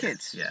because they're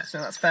kids. Yeah. So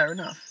that's fair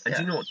enough. And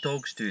do you know what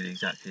dogs do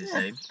exactly the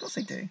same? Of course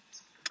they do.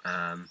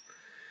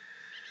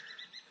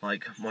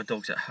 My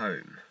dogs at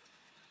home,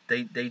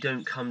 they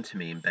don't come to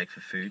me and beg for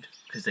food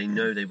because they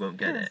know they won't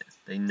get it.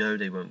 They know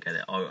they won't get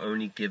it. I'll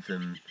only give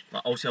them,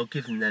 obviously I'll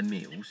give them their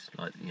meals,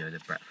 their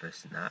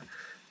breakfast and that.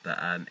 But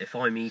if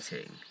I'm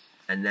eating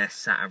and they're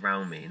sat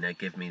around me and they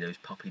give me those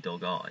puppy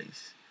dog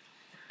eyes,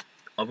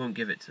 I won't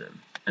give it to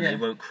them. And they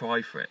won't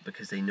cry for it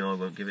because they know I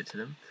won't give it to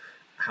them.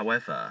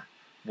 However,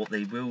 what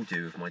they will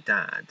do with my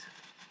dad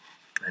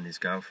and his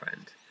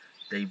girlfriend,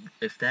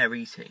 if they're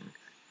eating,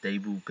 they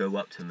will go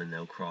up to them and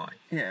they'll cry.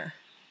 Yeah.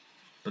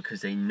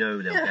 Because they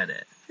know they'll get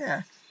it.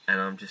 Yeah.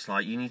 And I'm just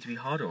like, you need to be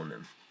harder on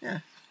them. Yeah.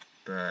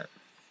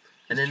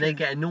 And then they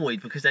get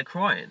annoyed because they're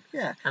crying.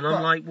 Yeah. And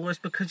I'm like, well, it's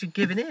because you're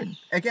giving in.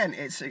 Again,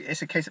 it's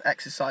a case of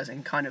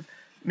exercising kind of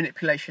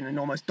manipulation and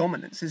almost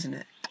dominance, isn't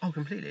it? Oh,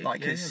 completely.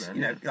 Like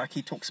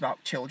he talks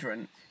about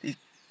children.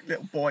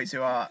 little boys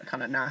who are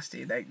kind of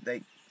nasty,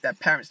 their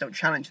parents don't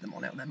challenge them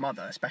on it, or their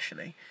mother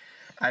especially,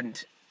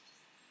 and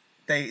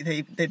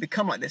they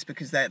become like this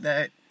because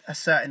they're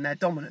asserting their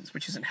dominance,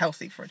 which isn't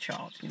healthy for a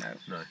child. You know,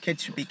 No,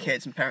 kids should be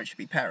kids and parents should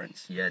be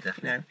parents. Yeah,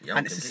 definitely. You know, Yeah,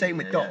 and it's the same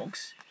with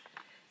dogs.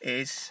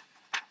 Is,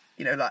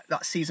 you know, like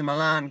that Caesar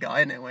Milan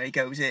guy, isn't it, where he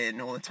goes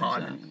in all the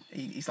time and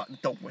he's like the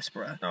dog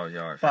whisperer. Oh, yeah.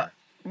 Right, But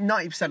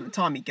 90% of the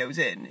time he goes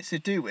in, it's to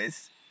do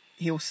with,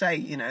 he'll say,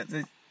 you know,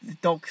 the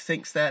dog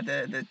thinks they're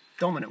the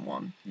dominant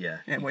one. yeah.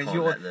 You know, You whereas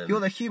can't let them- you're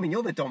the human,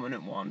 you're the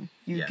dominant one.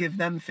 You Yeah. give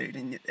them food,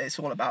 and it's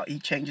all about, he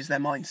changes their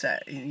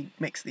mindset. He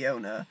makes the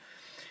owner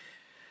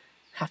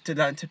have to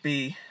learn to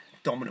be the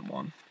dominant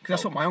one. Because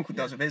that's what my uncle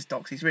does with his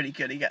dogs. He's really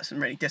good. He gets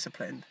them really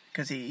disciplined.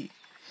 Because he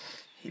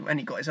when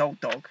he got his old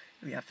dog,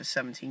 who he had for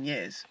 17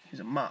 years, he was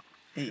a mutt.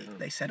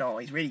 They said, oh,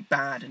 he's really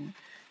bad, and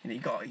you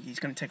know, he's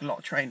going to take a lot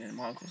of training. And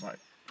my uncle's like,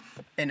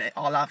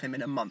 I'll have him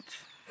in a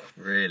month.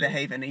 Really?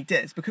 Behaving, and he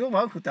does. Because what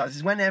my uncle does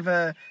is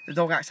whenever the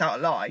dog acts out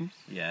of line,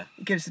 Yeah.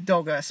 he gives the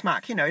dog a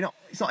smack. You know,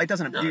 he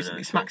doesn't abuse him.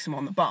 He smacks him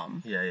on the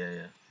bum,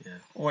 Yeah.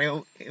 or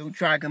he'll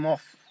drag them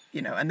off.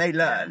 You know, and they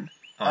learn.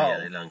 Oh, yeah,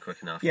 they learn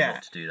quick enough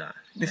not to do that.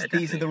 These are the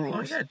definitely.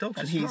 rules. Oh, yeah, dogs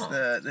and are he's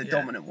smart. the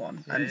dominant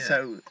one, and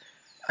so,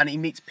 and he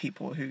meets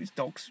people whose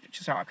dogs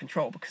just are out of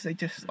control because they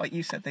just, like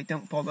you said, they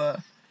don't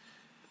bother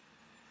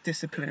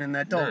disciplining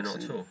their dogs. No,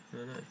 not at all. No.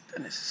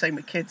 And it's the same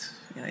with kids.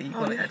 You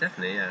know, Yeah,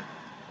 definitely, yeah.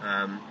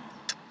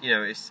 You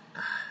know, it's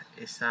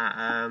that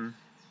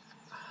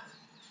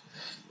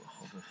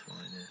hoverfly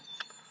there.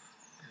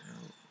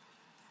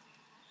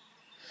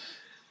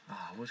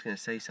 I was going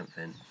to say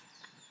something.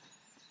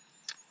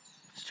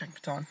 Just checking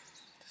for time.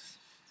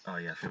 Oh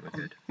yeah, I think we're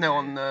good. No,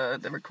 on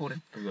the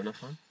recording. Have we got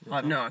enough time?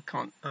 No, I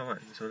can't. Oh right,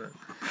 so that.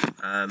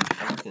 I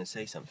was going to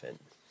say something.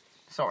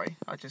 Sorry,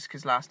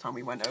 because last time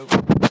we went over.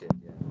 Shit,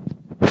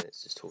 yeah.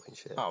 It's just talking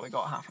shit. Oh, we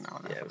got half an hour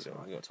left. Yeah,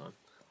 we got time.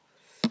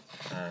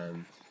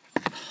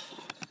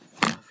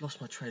 I've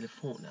lost my trail of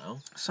thought now.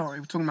 Sorry,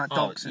 we're talking about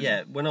dogs.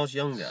 Yeah, when I was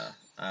younger,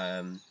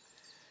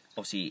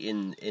 obviously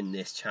in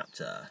this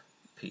chapter,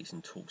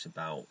 Peterson talks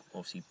about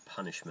obviously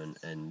punishment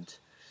and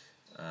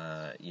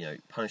you know,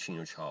 punishing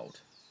your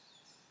child,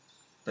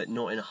 but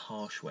not in a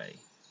harsh way.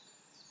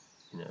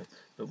 You know,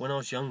 but when I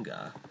was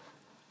younger,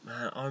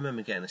 man, I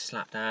remember getting a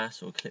slapped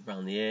ass or a clip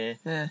round the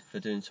ear for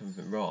doing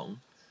something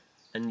wrong,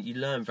 and you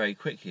learn very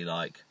quickly,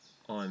 like,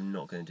 I'm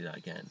not going to do that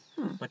again.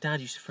 My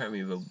dad used to threaten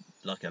me with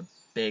a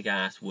big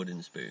ass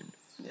wooden spoon.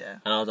 Yeah.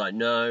 And I was like,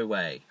 no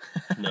way.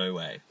 No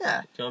way.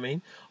 Yeah. Do you know what I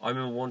mean? I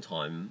remember one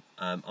time,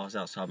 I was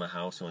outside my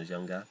house when I was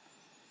younger,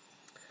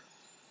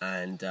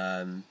 and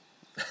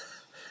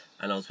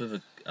and I was with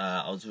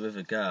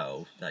a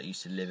girl that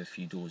used to live a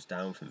few doors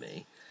down from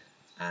me,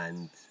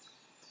 and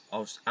I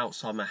was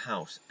outside my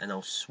house and I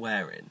was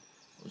swearing.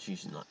 I was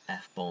using like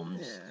F-bombs.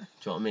 Yeah. Do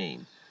you know what I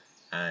mean?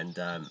 And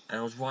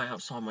I was right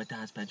outside my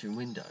dad's bedroom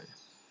window.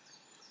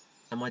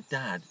 And my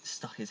dad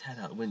stuck his head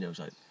out the window and was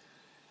like,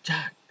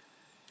 Jack,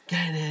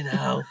 get in here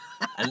now.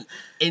 And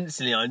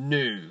instantly I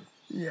knew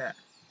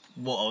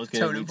what I was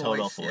going to be told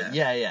off for.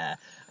 Yeah.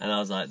 And I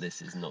was like,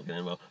 this is not going to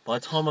end well. By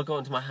the time I got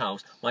into my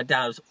house, my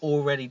dad was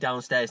already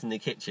downstairs in the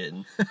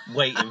kitchen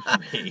waiting for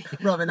me.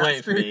 Rubbing that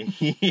spoon.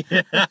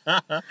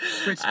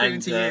 Which spoon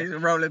to use, a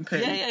rolling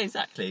pin. Yeah,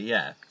 exactly,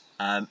 yeah.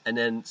 And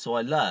then, so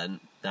I learned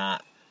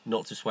that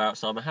not to swear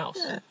outside my house.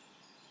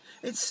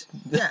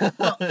 Yeah.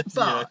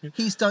 But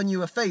he's done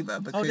you a favour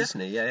because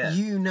definitely, yeah.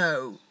 You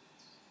know,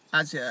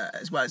 as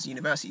well as a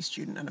university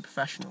student and a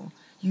professional,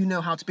 you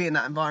know how to be in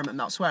that environment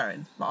without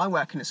swearing. Like, I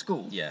work in a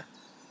school. Yeah.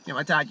 You know,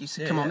 my dad used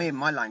to come on me in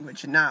my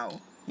language, and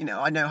now, you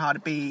know, I know how to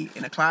be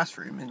in a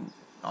classroom and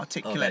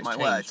articulate my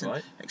words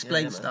and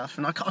explain stuff.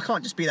 And I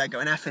can't just be there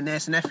going F in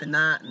this and F in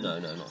that. And no,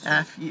 not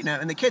F, you know,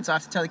 and the kids, I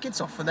have to tell the kids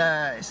off for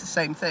it's the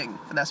same thing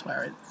for their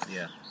swearing.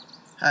 Yeah.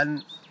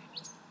 And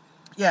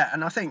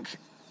I think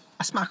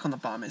a smack on the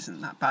bum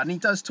isn't that bad. And he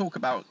does talk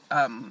about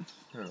no,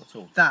 not at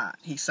all. that.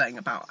 He's saying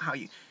about how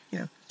you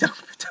know,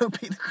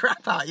 don't beat the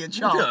crap out of your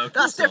child. No,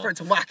 that's different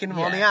to whacking him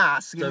on the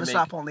ass, giving him a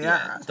slap on the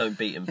ass. Don't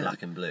beat him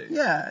black and blue.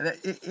 Yeah,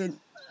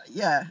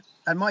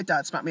 and my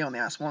dad smacked me on the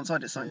ass once. I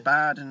did something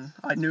bad, and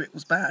I knew it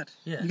was bad.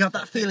 Yeah, you have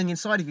that feeling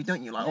inside of you,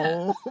 don't you? Like,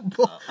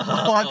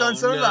 I've done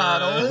something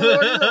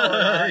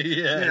bad.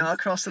 Yes. You know, I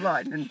crossed the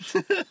line. And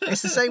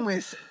it's the same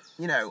with,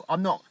 you know,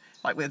 I'm not,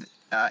 like with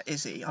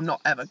Izzy, I'm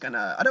not ever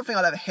gonna, I don't think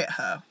I'll ever hit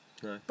her.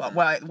 No. But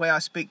the way I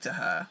speak to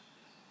her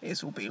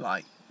will be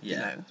like, you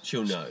know,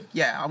 she'll know.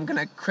 Yeah, I'm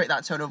gonna create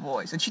that tone of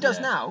voice, and she does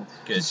now.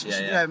 Good.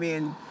 You know, me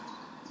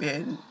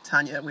and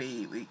Tanya,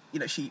 we you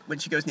know, when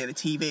she goes near the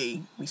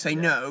TV, we say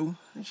no.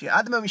 And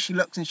at the moment she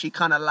looks and she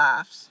kind of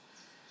laughs.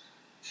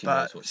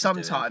 But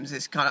sometimes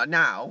it's kind of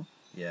now.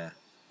 Yeah.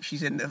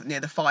 She's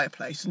near the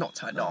fireplace, not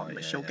turned on,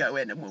 but she'll go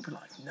in and we'll be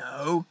like,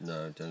 no.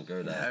 No, don't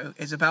go there. No,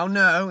 Isabel,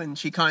 no, and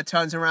she kind of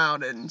turns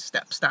around and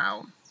steps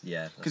down.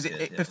 Yeah. Because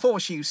before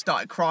she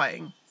started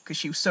crying. Because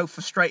she was so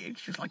frustrated.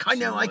 She was like, I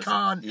know I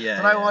can't,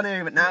 but I want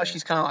to. But now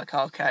she's kind of like,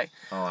 okay.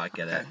 Oh, I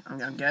get it.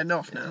 I'm getting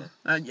off now.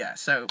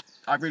 So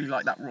I really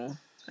like that rule.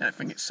 And I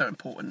think it's so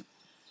important.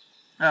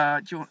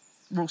 Do you want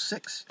rule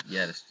 6?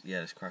 Yeah,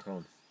 let's crack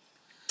on.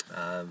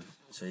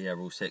 So yeah,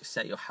 rule 6: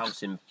 set your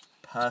house in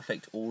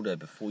perfect order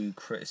before you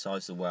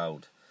criticise the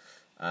world.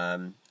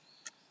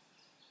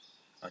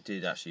 I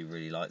did actually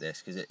really like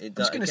this because it does.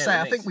 I was going to say,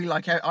 I think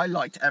I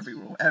liked every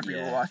rule. Every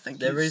rule, I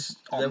think, is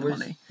on the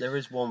money. There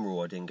is one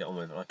rule I didn't get on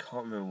with, and I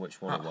can't remember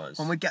which one it was.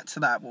 When we get to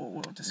that, we'll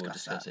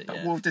discuss that. it. But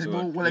Yeah.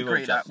 we'll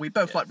agree that we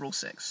both like rule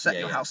 6. Set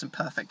your yeah. house in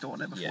perfect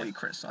order before you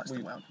criticise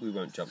the world. We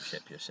won't jump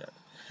ship your ship.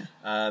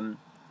 But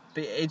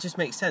it just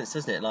makes sense,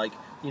 doesn't it? Like,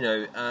 you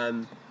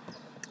know,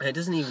 it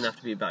doesn't even have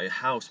to be about your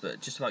house, but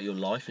just about your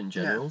life in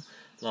general.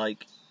 Yeah.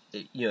 Like,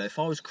 you know, if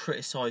I was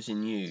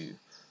criticising you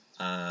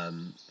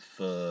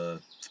for,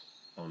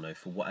 I don't know,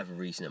 for whatever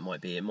reason it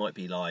might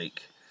be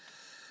like,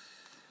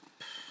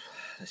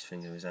 let's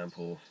think of an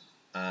example.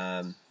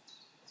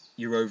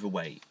 You're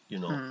overweight, you're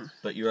not,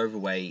 but you're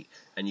overweight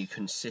and you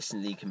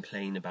consistently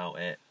complain about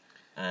it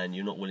and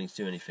you're not willing to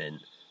do anything,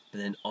 but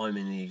then I'm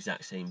in the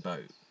exact same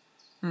boat,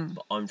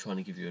 but I'm trying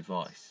to give you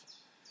advice.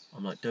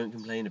 I'm like, don't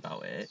complain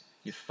about it,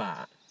 you're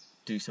fat,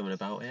 do something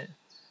about it.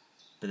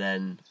 But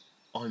then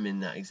I'm in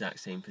that exact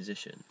same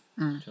position.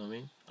 Do you know what I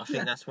mean? I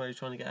think that's where you're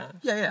trying to get at.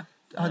 Yeah,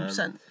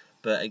 100%.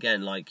 But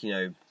again, like, you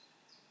know,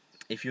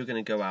 if you're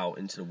going to go out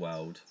into the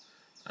world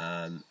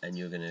and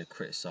you're going to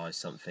criticise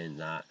something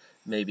that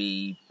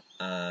maybe,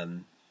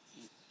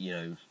 you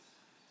know,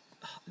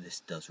 this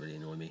does really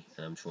annoy me,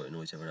 and I'm sure it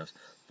annoys everyone else,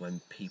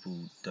 when people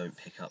don't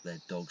pick up their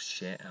dog's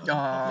shit out in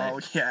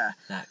public. Yeah.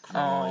 That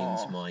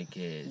grinds my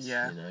gears, you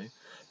know.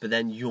 But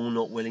then you're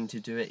not willing to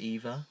do it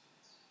either.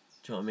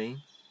 Do you know what I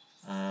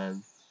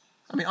mean?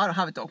 I mean, I don't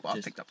have a dog, but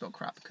I've picked up dog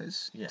crap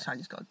because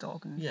Tanya's got a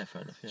dog, and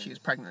fair enough. She was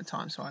pregnant at the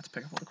time, so I had to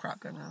pick up all the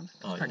crap going around.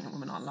 Pregnant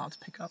women aren't allowed to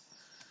pick up.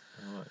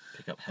 Alright,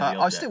 pick up heavy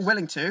objects. I'm still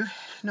willing to.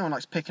 No one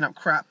likes picking up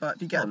crap, but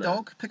if you get a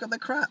dog, pick up their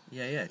crap.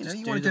 Yeah. You know,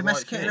 you want to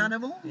domesticate an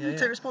animal, you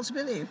take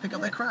responsibility and pick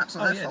up their crap. It's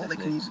not their fault. They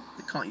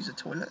can't use a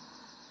toilet.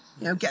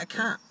 You know, get a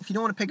cat. If you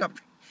don't want to pick up...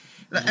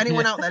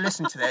 anyone out there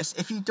listening to this,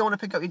 if you don't want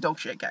to pick up your dog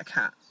shit, get a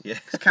cat. Yeah.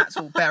 Because cats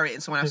will bury it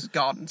in someone else's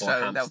garden,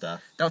 so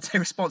they'll take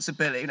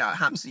responsibility. You know, a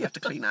hamster, you have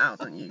to clean it out,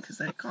 don't you? Because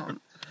they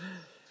can't.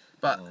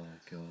 But, oh,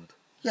 God.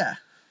 Yeah.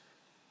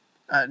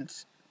 And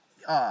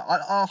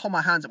I'll hold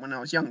my hands up when I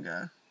was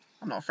younger.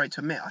 I'm not afraid to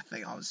admit, I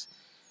think I was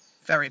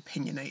very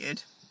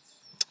opinionated.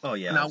 Oh,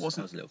 yeah, and I was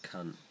a little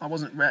cunt. I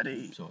wasn't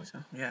ready. Sorry. So,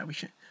 yeah, we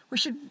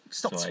should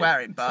stop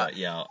swearing, but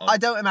yeah, I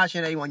don't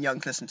imagine anyone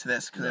young listen to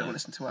this because they won't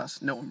listen to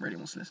us. No one really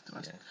wants to listen to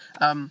us.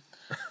 Yeah.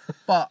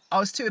 But I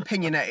was too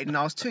opinionated and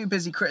I was too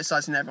busy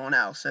criticising everyone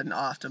else, and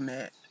I have to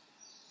admit,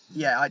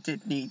 I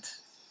did need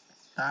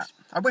that.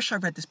 I wish I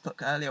read this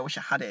book earlier. I wish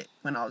I had it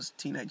when I was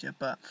a teenager,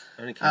 but...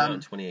 It only came out in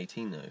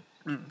 2018,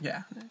 though.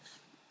 Yeah.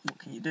 What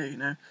can you do, you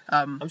know?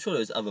 I'm sure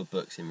there's other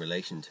books in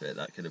relation to it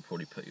that could have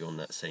probably put you on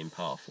that same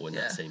path or in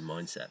that same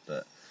mindset,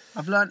 but...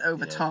 I've learned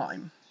over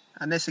time,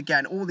 and this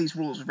again, all these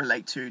rules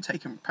relate to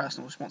taking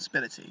personal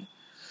responsibility.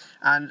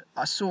 And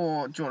I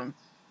saw Jordan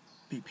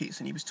B.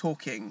 Peterson, he was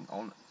talking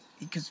on...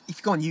 Because if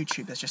you go on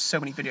YouTube, there's just so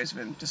many videos of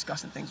him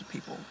discussing things with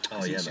people.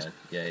 Oh, yeah, man.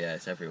 Yeah,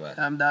 it's everywhere.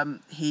 And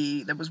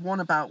there was one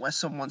about where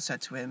someone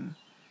said to him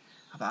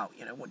about,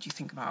 you know, what do you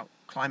think about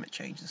climate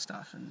change and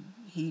stuff? And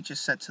he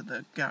just said to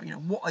the girl, you know,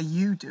 what are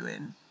you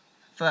doing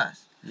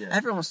first? Yeah.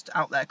 Everyone's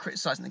out there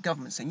criticising the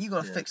government, saying, you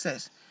got to fix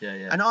this.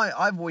 Yeah. And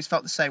I've always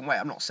felt the same way.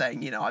 I'm not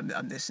saying, you know,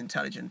 I'm this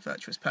intelligent,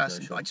 virtuous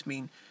person, but I just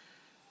mean,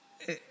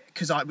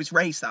 because I was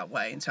raised that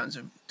way in terms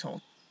of told,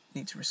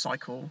 need to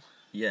recycle.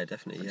 Yeah,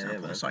 definitely. Yeah,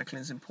 man.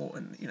 Recycling is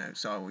important, you know,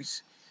 so I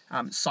always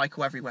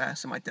cycle everywhere.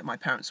 So my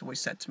parents always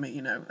said to me,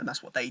 you know, and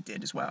that's what they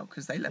did as well,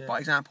 because they led by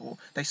example.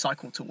 They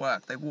cycled to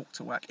work, they walked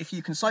to work. If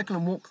you can cycle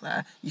and walk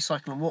there, you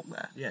cycle and walk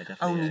there. Yeah,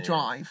 definitely. Only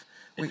drive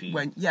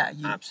when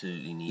you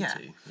absolutely need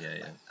to.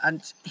 Yeah.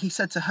 And he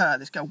said to her,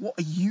 this girl, what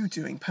are you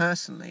doing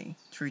personally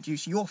to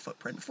reduce your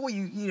footprint? Before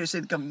you say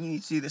to the government, you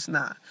need to do this and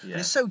that. Yeah. And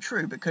it's so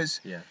true,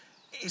 because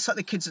it's like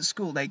the kids at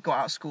school, they got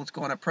out of school to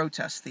go on a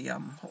protest,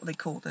 what are they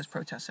called, those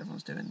protests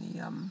everyone's doing, the,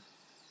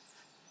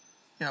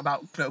 you know,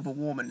 about global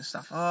warming and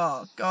stuff.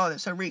 Oh, God,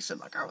 it's so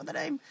recent, I can't remember the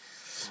name.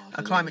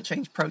 A climate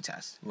change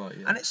protest. Right,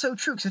 yeah. And it's so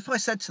true, because if I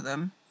said to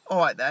them, all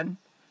right then,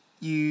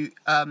 you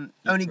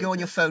only go on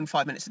your phone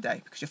 5 minutes a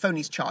day, because your phone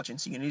needs charging,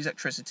 so you're going to use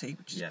electricity,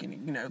 which is,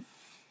 you know,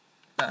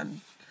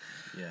 burn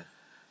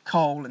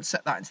coal and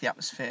set that into the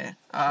atmosphere.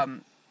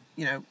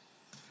 You know,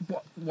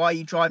 why are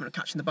you driving or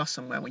catching the bus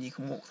somewhere when you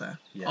can walk there?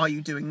 Yeah. Are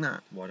you doing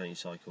that? Why don't you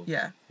cycle?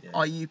 Yeah.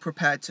 Are you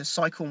prepared to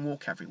cycle and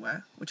walk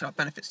everywhere, which are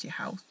benefits to your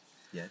health?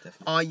 Yeah,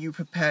 definitely. Are you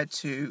prepared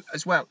to,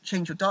 as well,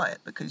 change your diet?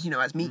 Because, you know,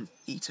 as meat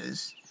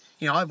eaters,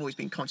 you know, I've always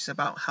been conscious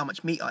about how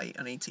much meat I eat.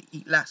 I need to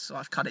eat less, so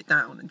I've cut it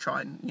down and try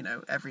and, you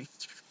know, every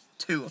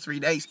 2 or 3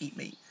 days eat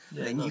meat. Yeah,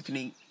 and then you can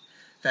eat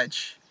veg.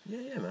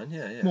 Yeah, man.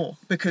 Yeah. More,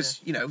 because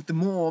you know, the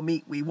more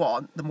meat we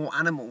want, the more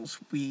animals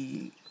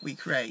we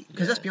create.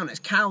 Because let's be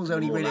honest, cows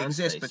only really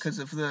exist because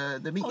of the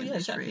meat industry.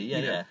 Exactly.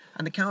 Yeah.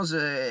 And the cows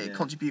are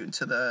contributing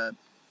to the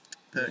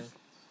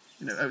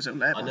you know, ozone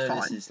layer. I know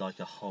this is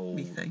like a whole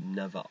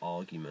another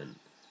argument,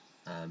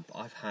 but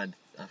I've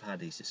had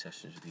these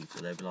discussions with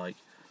people. They'll be like,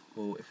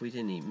 well, if we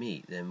didn't eat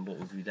meat, then what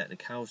would we let the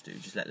cows do?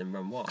 Just let them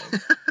run wild?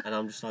 And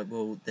I'm just like,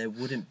 well, there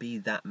wouldn't be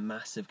that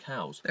mass of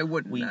cows. There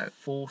wouldn't, We no.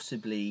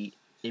 forcibly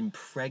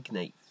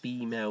impregnate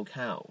female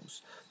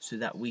cows so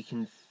that we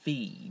can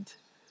feed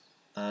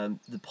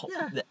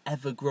the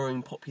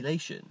ever-growing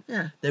population.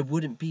 Yeah. There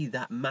wouldn't be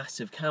that mass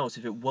of cows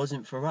if it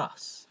wasn't for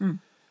us.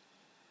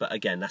 But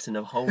again, that's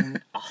a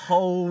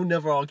whole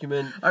nother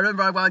argument. I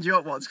remember I wound you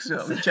up once because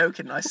I was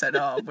joking and I said,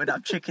 we'd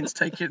have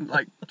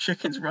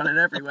chickens running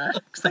everywhere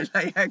because they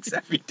lay eggs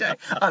every day.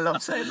 I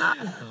love saying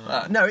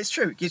that. No, it's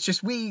true. It's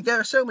just there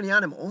are so many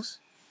animals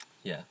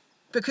Yeah.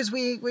 because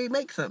we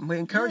make them. We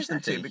encourage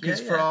them to exactly.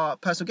 because for our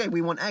personal gain,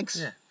 we want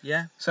eggs.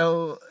 Yeah.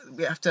 So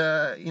we have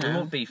to, We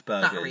want beef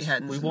burgers. battery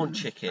hens We want and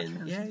chicken.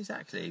 hens. Yeah,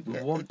 exactly. We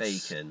Yeah, want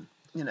it's- bacon.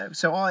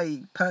 So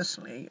I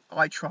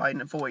try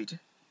and avoid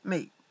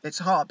meat. It's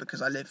hard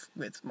because I live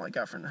with my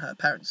girlfriend and her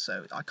parents,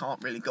 so I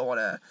can't really go on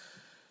a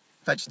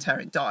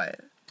vegetarian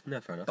diet. No,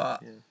 fair enough.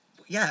 But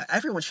yeah,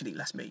 everyone should eat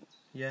less meat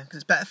Yeah. because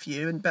it's better for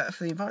you and better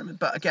for the environment.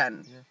 But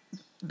again,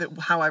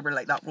 how I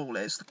relate that rule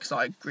is because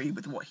I agree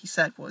with what he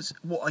said was,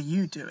 what are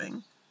you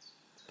doing?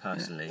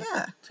 Personally,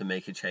 Yeah. to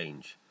make a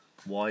change,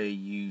 why are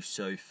you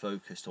so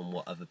focused on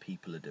what other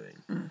people are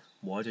doing?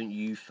 Why don't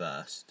you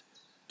first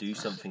do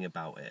something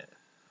about it?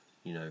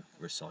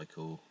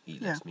 Recycle,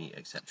 eat less meat,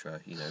 etc.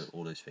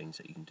 All those things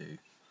that you can do.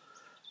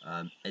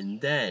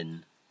 And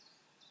then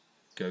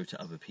go to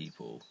other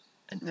people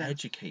and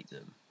educate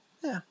them.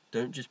 Yeah.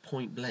 Don't just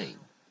point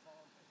blame.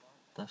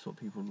 That's what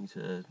people need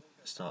to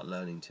start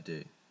learning to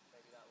do.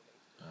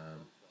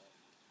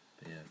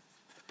 But yeah.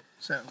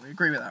 So we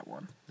agree with that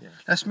one. Yeah.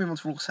 Let's move on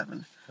to rule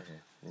 7. Okay.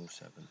 Rule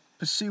 7.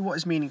 Pursue what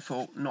is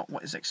meaningful, not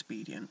what is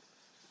expedient.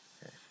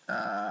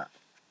 Okay.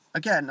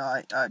 Again,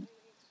 I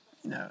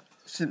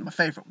this isn't my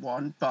favourite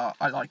one, but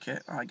I like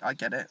it. I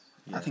get it.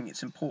 Yeah. I think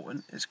it's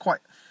important. It's quite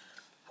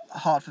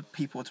hard for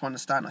people to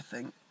understand, I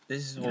think.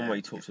 This is one where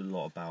he talks a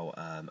lot about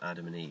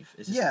Adam and Eve.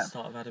 Is this Yeah. the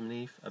start of Adam and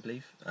Eve, I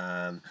believe?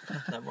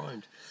 That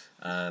rhymed.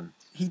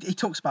 He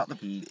talks about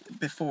He-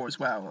 before as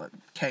well, like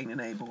Cain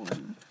and Abel,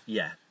 and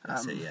Yeah,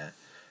 that's it, yeah.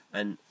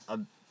 And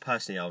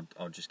personally,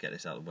 I'll just get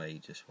this out of the way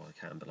just while I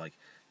can, but like,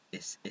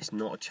 it's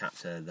not a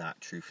chapter that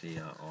truthfully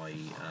I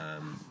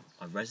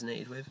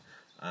resonated with,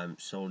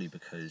 solely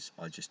because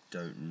I just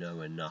don't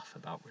know enough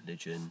about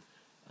religion,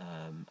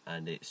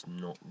 and it's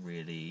not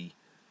really.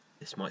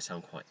 This might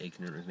sound quite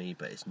ignorant of me,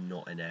 but it's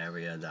not an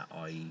area that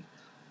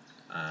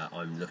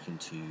I'm looking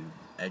to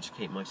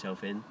educate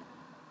myself in,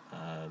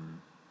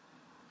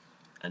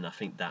 and I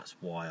think that's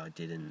why I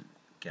didn't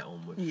get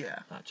on with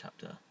that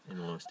chapter. In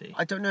all honesty,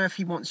 I don't know if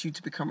he wants you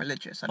to become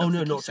religious. I oh don't no,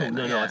 think not he's at all. saying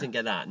No, that, no, yeah. I didn't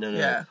get that. No.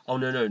 Yeah. Oh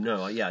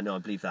no. Yeah, no, I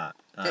believe that.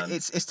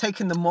 It's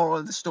taking the moral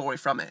of the story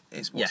from it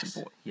is what's yes.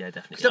 important. Yeah, 'Cause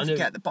definitely. don't I know-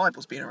 forget, the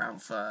Bible's been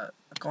around for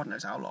God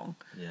knows how long,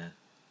 Yeah.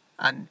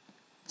 and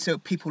so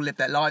people live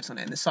their lives on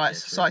it. And the true.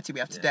 society we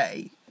have Yeah.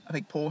 today, a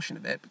big portion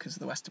of it, because of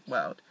the Western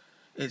world,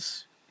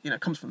 is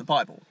comes from the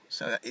Bible.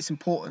 So it's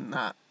important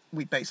that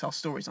we base our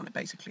stories on it,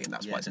 basically, and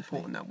that's Yeah, why it's definitely.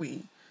 important that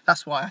we.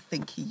 That's why I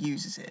think he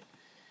uses it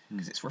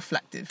because it's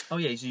reflective. Oh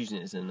yeah, he's using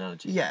it as an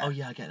analogy. Yeah. Oh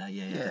yeah, I get that.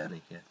 Yeah,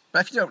 definitely. Yeah.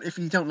 But if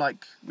you don't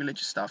like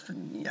religious stuff,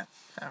 then yeah,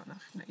 fair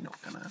enough. You're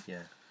not gonna.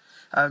 Yeah.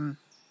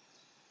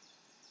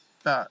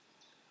 But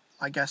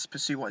I guess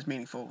pursue what is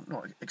meaningful,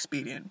 not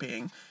expedient,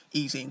 being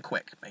easy and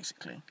quick,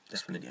 basically.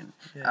 Definitely. Expedient.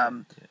 Yeah,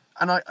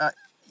 And I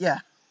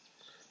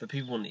But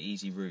people want the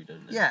easy route,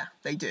 don't they? yeah,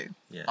 they do.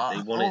 Yeah. All They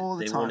the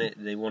want it. time.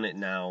 They want it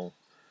now.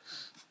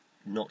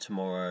 Not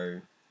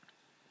tomorrow.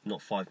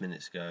 Not 5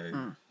 minutes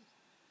ago.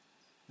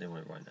 They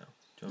want it right now.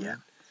 Do you know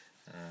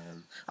what I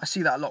mean? I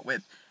see that a lot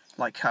with,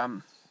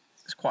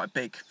 it's quite a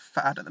big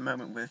fad at the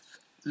moment with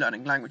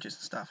learning languages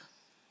and stuff.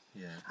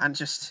 Yeah. And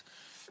just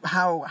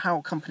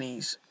how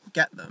companies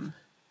get them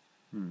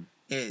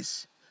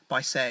is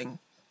by saying,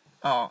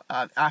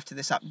 after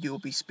this app you'll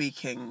be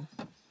speaking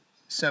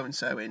so and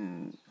so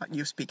in, like,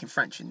 you're speaking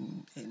French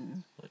in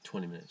Like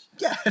 20 minutes.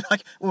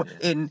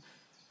 in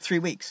 3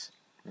 weeks.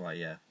 Right.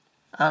 Yeah.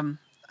 And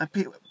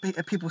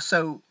people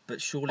so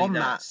But surely on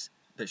that's.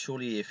 But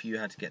surely, if you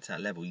had to get to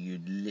that level,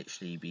 you'd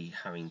literally be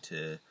having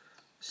to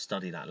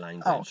study that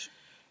language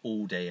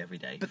all day, every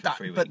day for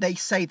 3 weeks. but they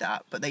say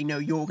that, but they know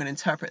you're going to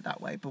interpret it that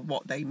way. But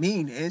what they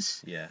mean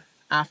is, Yeah.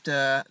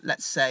 after,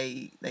 let's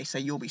say they say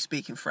you'll be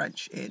speaking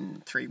French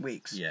in 3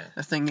 weeks. Yeah.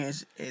 The thing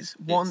is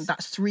one, It's-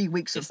 that's 3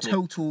 weeks of it's an-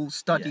 total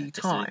study Yeah,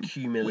 time. It's an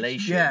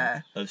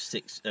accumulation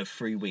which, of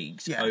 3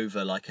 weeks Yeah.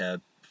 over like a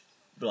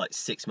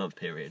 6 month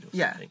period or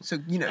yeah. something. So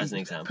as an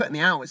example. putting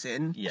the hours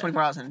in, Yeah.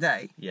 24 hours in a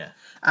day, Yeah.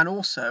 and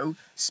also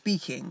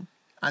speaking,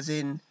 as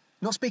in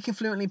not speaking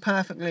fluently,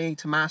 perfectly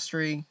to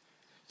mastery.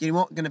 You're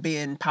not going to be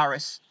in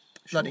Paris,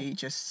 bloody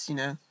just Chatting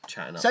up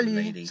with Salut,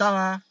 ladies. ça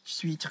va, je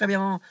suis très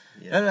bien.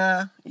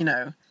 Yeah.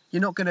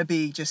 You're not going to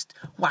be just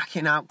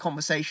whacking out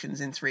conversations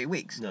in 3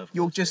 weeks. No, of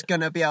You're course, just yeah.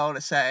 going to be able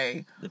to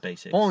say, The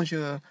basics.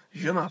 bonjour,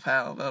 je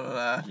m'appelle, blah, blah,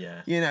 blah.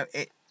 Yeah.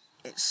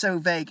 It's so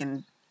vague,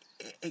 and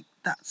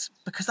that's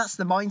because that's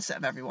the mindset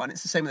of everyone.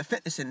 It's the same with the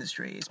fitness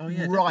industry. It's Oh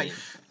yeah.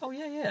 rife. Definitely. Oh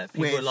yeah.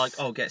 People are with- like,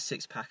 "Oh, get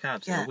 6-pack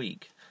abs in Yeah. a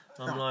week."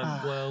 I'm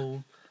like,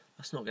 well,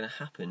 that's not going to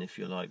happen if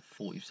you're like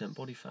 40%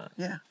 body fat.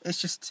 Yeah,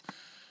 it's just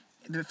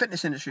the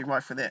fitness industry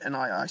rife with it, and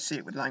I see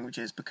it with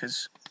languages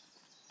because,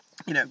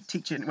 you know,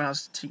 when I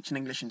was teaching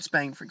English in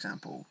Spain, for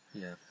example,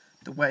 Yeah.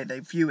 the way they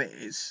view it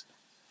is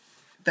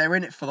they're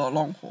in it for the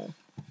long haul.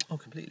 Oh,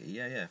 completely.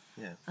 Yeah.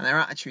 And their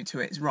attitude to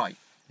it is right.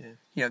 Yeah.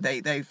 You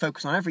know, they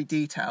focus on every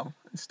detail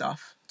and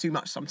stuff, too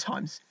much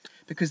sometimes,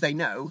 because they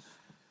know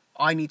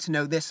I need to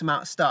know this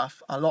amount of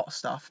stuff, a lot of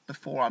stuff,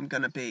 before I'm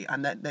going to be,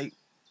 and that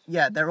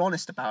they're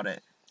honest about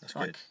it. That's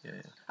like, good.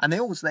 Yeah. And they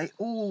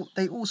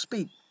all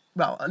speak,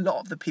 well, a lot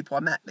of the people I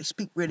met, they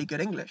speak really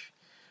good English.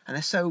 And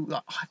they're so,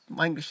 like, oh,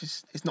 my English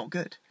is not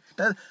good.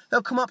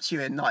 They'll come up to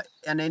you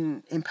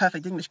in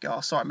perfect English go,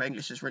 oh, sorry, my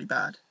English is really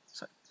bad.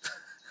 It's like,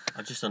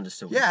 I just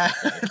understood. yeah,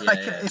 What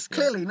it's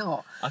clearly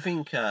not. I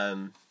think,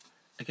 again,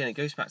 it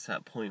goes back to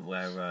that point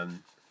where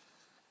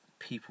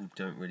people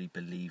don't really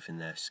believe in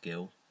their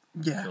skill.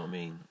 Yeah. Do you know what I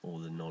mean?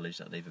 Or the knowledge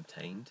that they've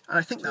obtained. And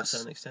I think to a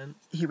certain extent.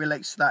 He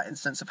relates to that in the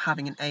sense of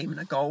having an aim and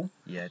a goal.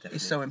 Yeah, definitely.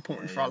 Is so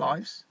important for our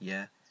lives.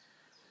 Yeah.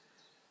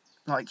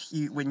 Like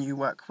when you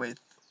work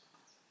with,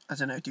 I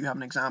don't know, do you have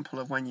an example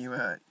of when you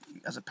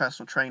as a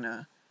personal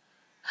trainer,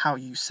 how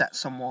you set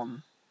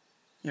someone,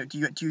 you know,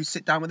 do you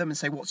sit down with them and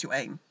say, what's your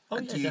aim? Oh,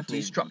 and yeah, do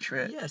you structure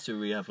it? Yeah, so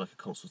we have like a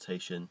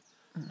consultation.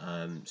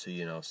 So,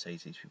 you know, I'll say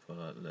to these people,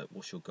 like, look,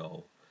 what's your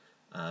goal?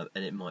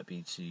 And it might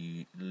be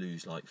to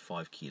lose like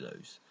 5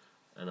 kilos.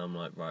 And I'm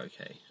like, right,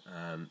 okay.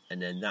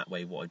 And then that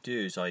way what I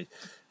do is I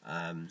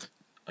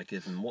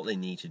give them what they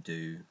need to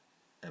do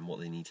and what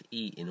they need to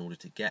eat in order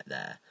to get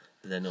there.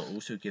 But then I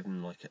also give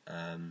them like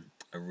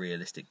a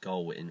realistic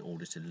goal in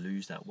order to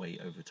lose that weight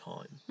over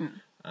time.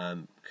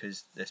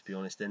 Because let's be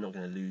honest, they're not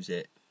going to lose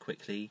it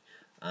quickly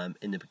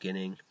in the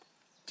beginning.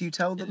 Do you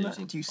tell them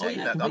that? Do you say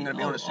that? I'm going to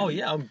be honest with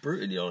you. Oh, yeah, I'm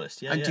brutally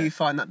honest. Yeah, and do you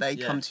find that they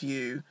come to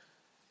you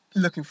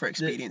looking for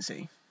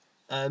expediency?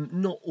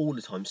 Not all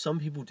the time. Some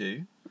people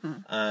do.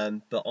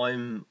 But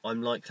I'm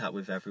like that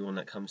with everyone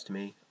that comes to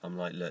me. I'm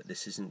like, look,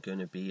 this isn't going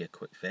to be a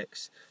quick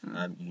fix.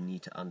 You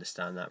need to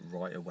understand that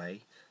right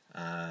away.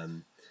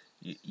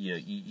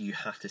 You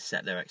have to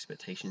set their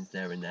expectations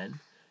there and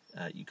then.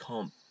 You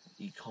can't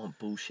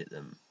bullshit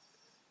them,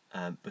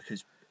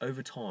 because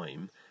over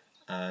time,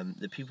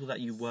 the people that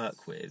you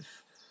work with,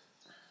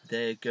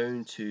 they're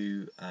going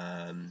to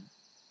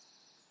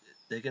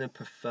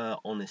prefer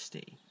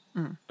honesty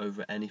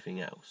over anything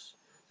else.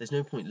 There's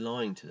no point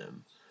lying to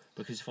them,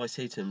 because if I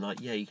say to them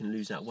like, yeah, you can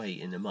lose that weight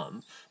in a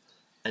month,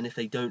 and if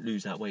they don't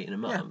lose that weight in a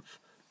month,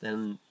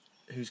 then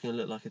who's going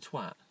to look like a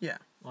twat? Yeah,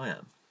 I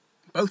am.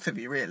 Both of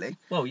you, really.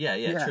 Well,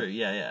 yeah, true,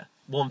 yeah.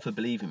 1 for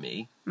believing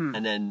me,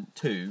 and then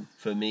 2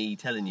 for me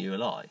telling you a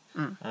lie.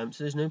 So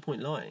there's no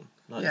point lying.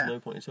 There's no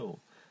point at all.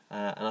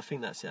 And I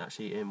think that's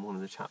actually in one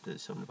of the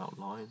chapters, something about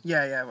lying.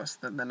 Yeah. What's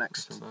the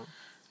next?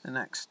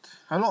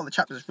 A lot of the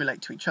chapters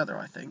relate to each other.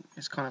 I think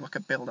it's kind of like a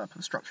build-up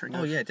and structuring.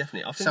 Oh yeah,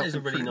 definitely. I think there's a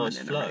really nice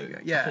flow.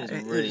 Yeah, I think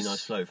there's a really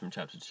nice flow from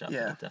chapter to chapter.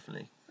 Yeah,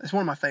 definitely. It's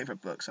one of my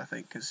favourite books, I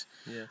think, because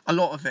a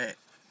lot of it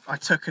I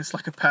took as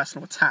like a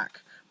personal attack,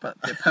 but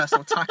the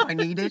personal attack I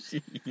needed.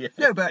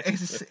 No, but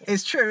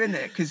it's true, isn't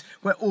it? Because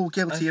we're all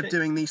guilty of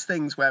doing these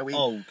things where we.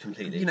 Oh,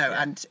 completely. You know,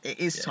 and it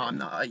is time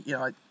that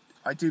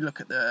I do look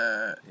at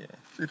the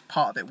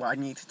part of it where I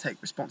need to take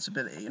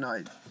responsibility, and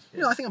I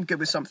think I'm good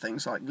with some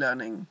things like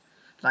learning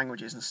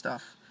languages and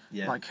stuff.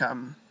 Yeah. Like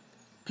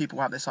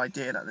people have this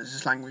idea that there's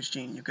this language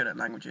gene, you're good at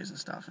languages and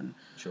stuff, and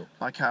sure.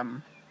 Like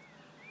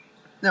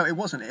no, it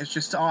wasn't. It was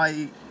just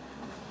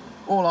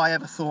all I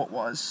ever thought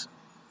was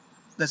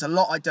there's a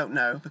lot I don't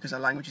know because our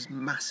language is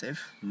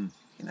massive. You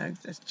know,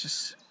 there's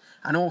just,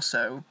 and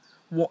also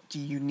what do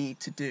you need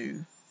to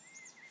do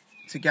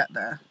to get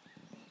there?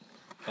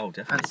 Oh,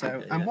 definitely. And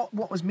so, and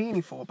what was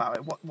meaningful about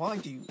it?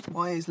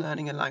 Why is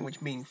learning a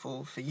language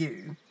meaningful for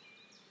you?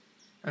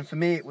 And for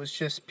me, it was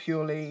just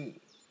purely,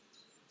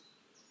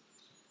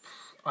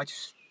 I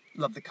just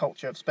love the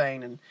culture of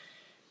Spain, and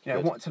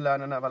wanted to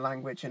learn another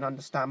language and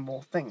understand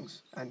more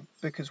things. And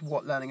because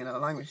what learning another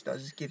language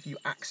does is give you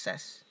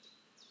access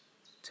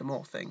to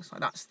more things.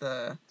 Like that's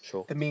the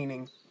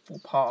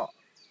meaningful part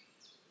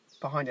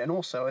behind it. And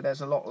also,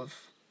 there's a lot of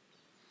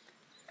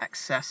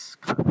excess.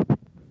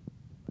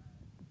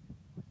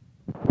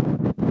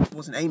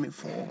 Wasn't aiming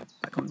for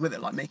that comes with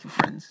it, like making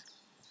friends.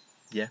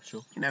 Yeah,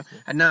 sure.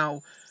 And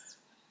now,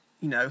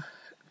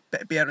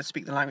 be able to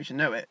speak the language and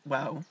know it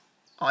well,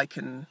 I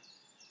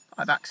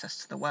have access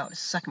to the world.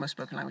 It's the second most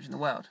spoken language in the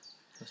world.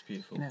 That's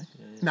beautiful.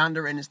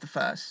 Mandarin is the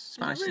first,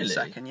 Spanish is the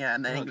second,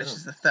 and then English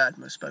is the third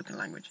most spoken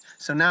language.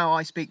 So now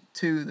I speak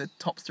to the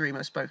top 3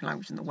 most spoken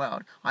language in the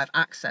world. I have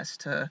access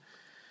to,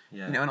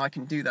 and I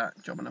can do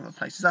that job in other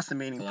places. That's the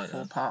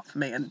meaningful part for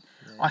me. And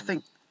I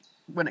think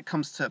when it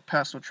comes to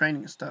personal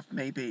training and stuff,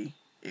 maybe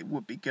it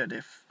would be good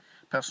if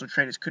personal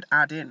trainers could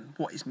add in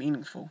what is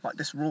meaningful, like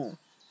this rule.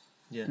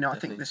 Yeah, I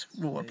think this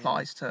rule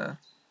applies to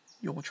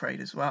your trade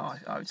as well,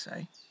 I would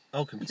say.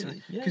 Oh,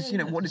 completely. Because,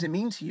 what does it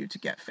mean to you to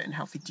get fit and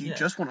healthy? Do you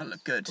just want to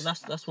look good? Well,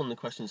 that's one of the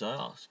questions I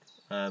ask.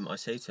 I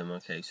say to them,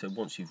 okay, so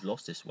once you've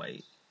lost this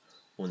weight,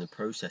 or in the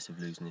process of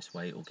losing this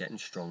weight or getting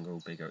stronger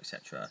or bigger,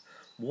 etc.,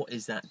 what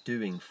is that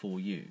doing for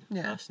you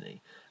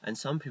personally? And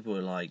some people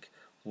are like,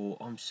 well,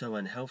 I'm so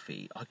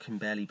unhealthy, I can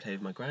barely play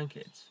with my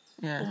grandkids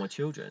or my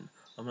children.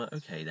 I'm like,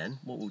 okay, then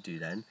what we'll do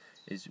then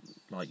is,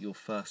 like, your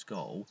first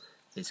goal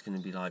is going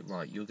to be like,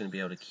 right, you're going to be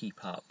able to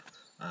keep up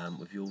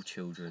with your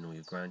children or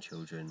your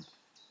grandchildren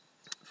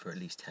for at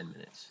least 10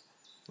 minutes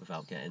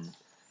without getting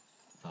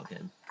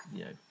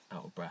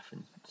out of breath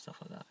and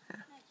stuff like that.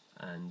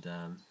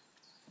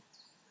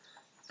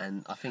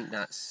 And I think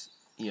that's,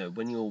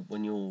 when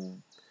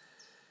you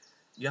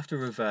have to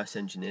reverse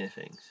engineer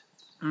things.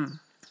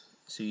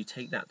 So you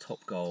take that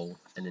top goal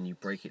and then you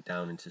break it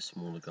down into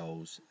smaller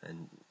goals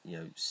and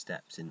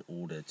steps in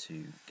order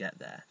to get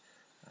there.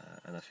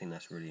 And I think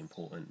that's really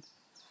important,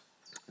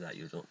 that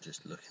you're not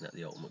just looking at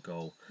the ultimate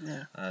goal.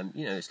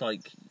 It's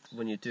like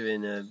when you're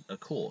doing a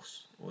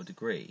course or a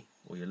degree,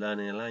 or you're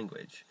learning a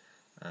language,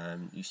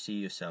 you see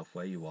yourself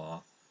where you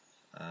are,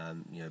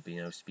 being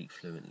able to speak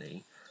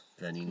fluently.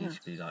 Then you need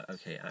to be like,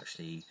 okay,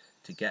 actually,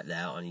 to get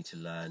there, I need to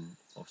learn,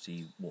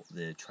 obviously, what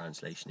the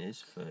translation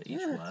is for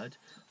each word.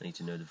 I need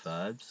to know the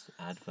verbs,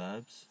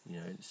 adverbs,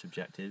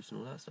 subjectives and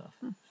all that stuff.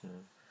 So,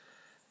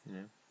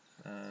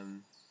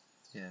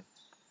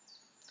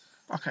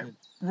 Okay,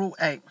 rule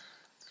 8.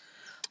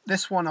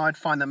 This one I'd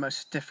find the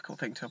most difficult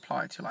thing to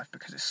apply to your life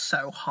because it's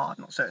so hard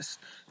not. So it's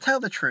tell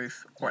the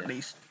truth, or at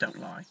least don't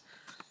lie.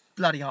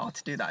 Bloody hard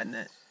to do that, isn't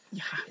it?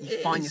 You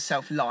find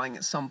yourself lying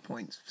at some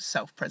point for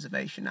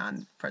self-preservation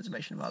and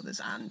preservation of others,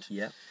 and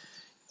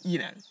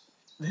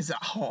there's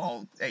that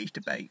whole age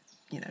debate.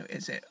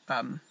 Is it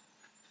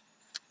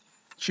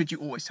should you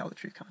always tell the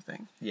truth kind of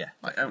thing?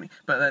 Like only.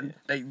 But then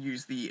they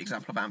use the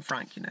example of Anne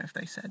Frank. If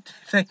they said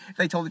if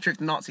they told the truth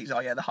to Nazis,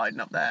 they're hiding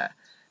up there,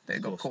 they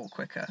got caught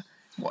quicker.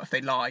 What if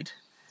they lied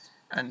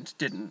and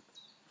didn't,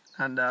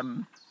 and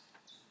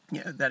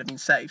they'd have been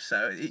safe.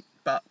 So,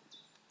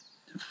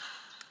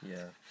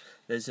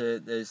 there's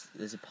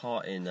a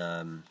part in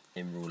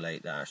Rule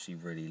 8 that I actually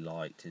really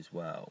liked as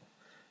well,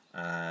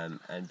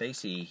 and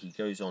basically he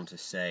goes on to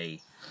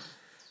say,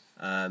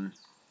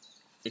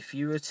 if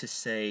you were to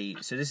say,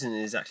 so this isn't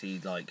exactly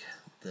like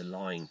the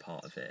lying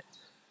part of it,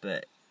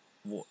 but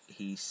what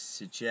he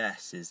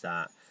suggests is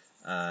that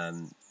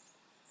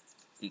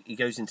he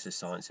goes into the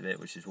science of it,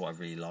 which is what I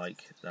really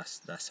like.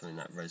 That's something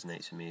that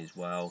resonates with me as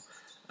well.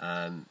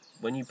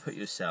 When you put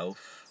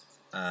yourself,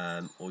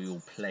 or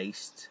you're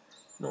placed,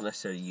 not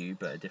necessarily you,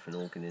 but a different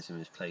organism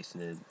is placed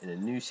in a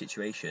new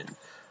situation,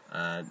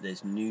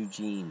 there's new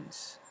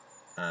genes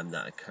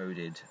that are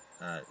coded.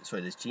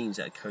 There's genes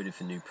that are coded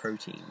for new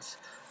proteins,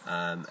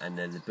 and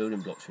then the building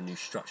blocks for new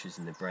structures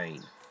in the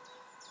brain.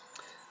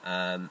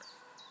 And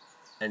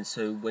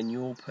so when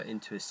you're put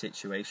into a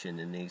situation,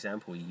 and the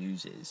example he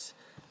uses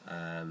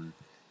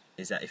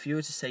is that if you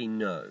were to say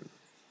no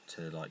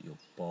to like your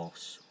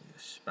boss or your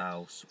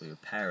spouse or your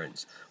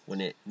parents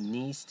when it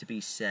needs to be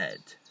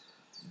said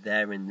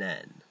there and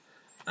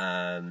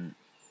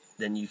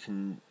then you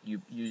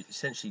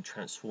essentially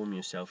transform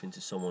yourself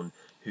into someone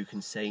who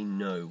can say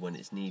no when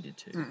it's needed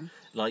to.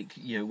 Like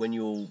when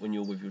you're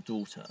with your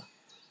daughter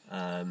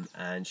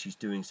and she's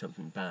doing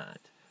something bad,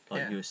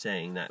 like you were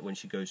saying, that when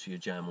she goes for your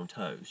jam on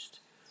toast,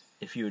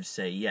 if you would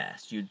say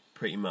yes, you'd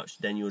pretty much,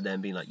 then you're then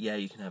being like, yeah,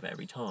 you can have it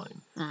every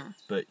time.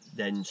 But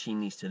then she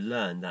needs to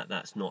learn that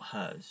that's not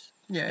hers.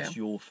 It's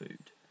your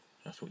food.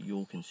 That's what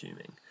you're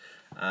consuming.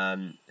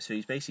 So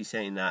he's basically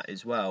saying that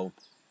as well.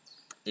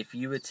 If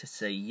you were to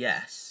say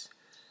yes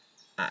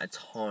at a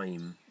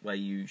time where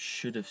you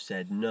should have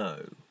said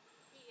no,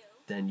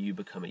 then you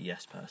become a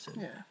yes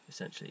person,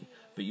 essentially.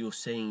 But you're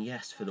saying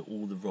yes for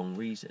all the wrong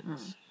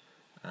reasons.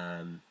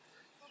 And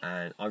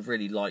I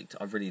really liked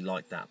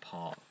that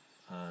part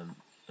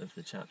of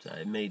the chapter.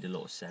 It made a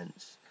lot of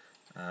sense,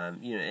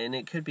 and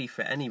it could be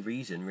for any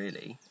reason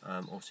really.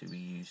 Obviously, we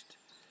used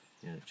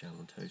jam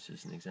on toast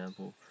as an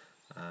example.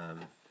 But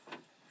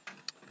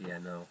yeah,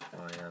 no,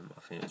 I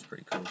think it was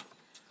pretty cool.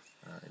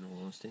 In all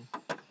honesty.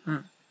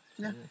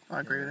 I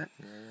agree with it.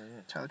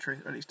 Tell the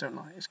truth, or at least don't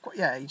lie. It's quite.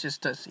 He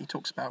just does. He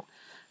talks about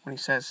when he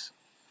says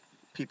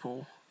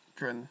people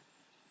during,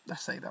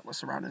 let's say, that were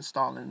surrounding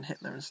Stalin and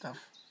Hitler and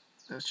stuff.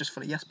 It was just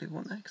full of yes people,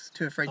 weren't they? 'Cause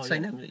too afraid to say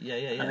no.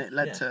 And it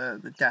led to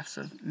the deaths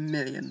of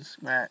millions,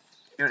 where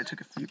it only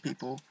took a few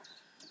people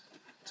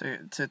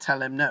to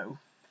tell him no.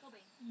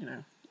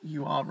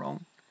 You are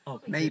wrong.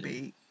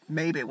 Maybe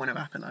it wouldn't have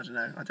happened. I don't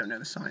know. I don't know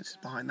the science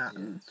behind that.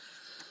 And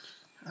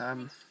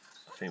I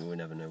think we'll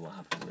never know what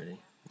happened really.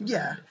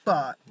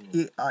 But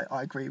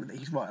I agree with it.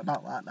 He's right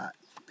about that. That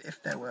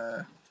if there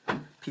were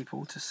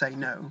people to say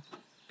no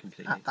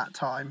completely at that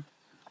time,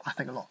 I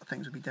think a lot of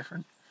things would be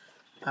different.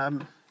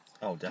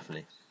 Oh,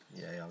 definitely.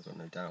 Yeah, I've got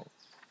no doubt.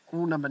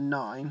 Rule number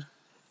 9.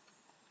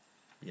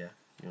 Yeah,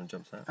 you want to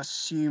jump to that?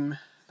 Assume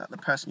that the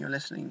person you're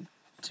listening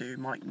to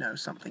might know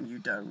something you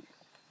don't.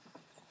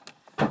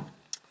 I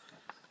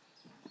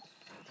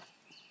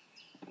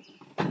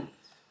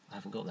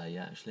haven't got there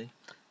yet, actually.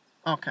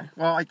 Okay,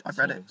 well, I've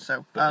read it,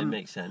 so... But it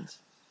makes sense.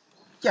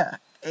 Yeah,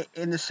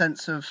 in the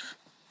sense of...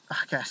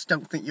 I guess,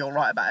 don't think you're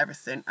right about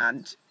everything,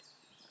 and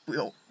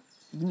you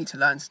need to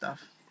learn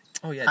stuff.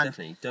 Oh yeah,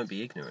 definitely. Don't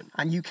be ignorant.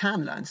 And you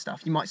can learn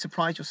stuff. You might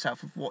surprise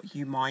yourself with what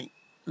you might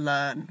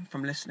learn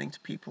from listening to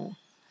people.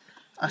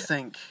 I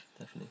think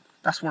definitely.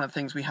 That's one of the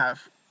things we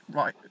have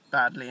right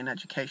badly in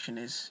education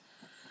is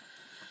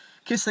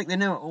kids think they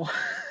know it all.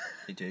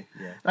 They do,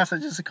 yeah. That's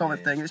just a common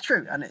thing. It's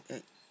true, and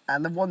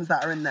and the ones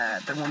that are in there,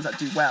 the ones that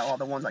do well, are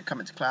the ones that come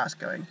into class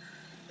going,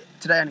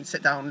 today I need to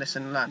sit down,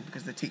 listen and learn,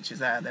 because the teacher's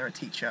there, they're a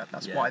teacher,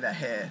 that's why they're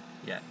here.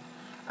 Yeah.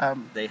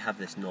 They have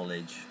this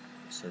knowledge,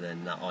 so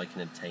then that I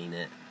can obtain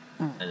it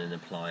and then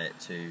apply it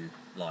to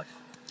life.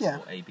 Yeah.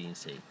 Or A, B and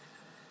C.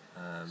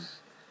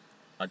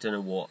 I don't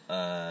know what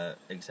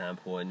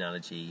example or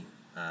analogy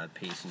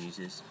Peterson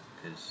uses,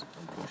 because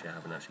unfortunately I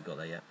haven't actually got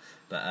there yet.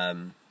 But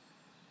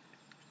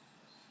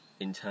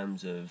in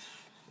terms of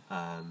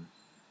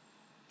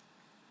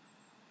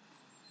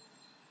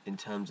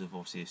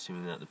obviously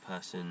assuming that the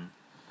person...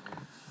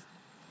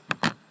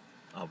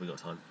 Oh, we got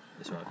time.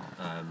 It's all right.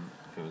 I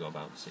think we got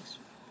about 5-6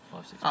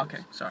 minutes. Okay,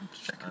 sorry,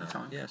 just checking the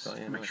time. Yeah, sorry.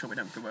 Yeah, Make sure we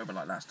don't go over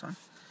like last time.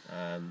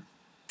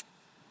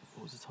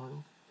 What was the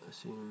title?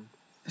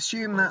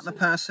 Assume that the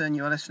person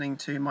you're listening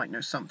to might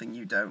know something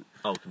you don't.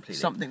 Oh, completely.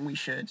 Something we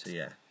should. So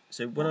yeah.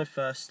 So when I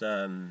first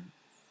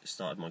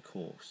started my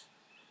course,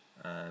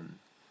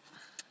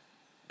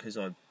 because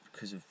of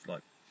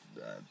like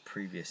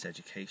previous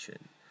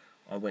education,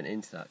 I went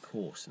into that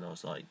course and I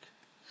was like,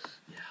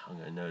 yeah, I'm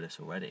going to know this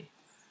already.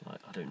 Like,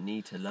 I don't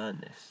need to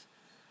learn this.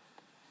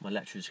 My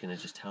lecturer's going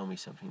to just tell me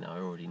something that I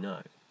already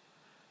know.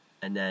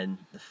 And then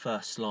the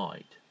first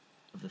slide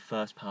of the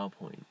first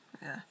PowerPoint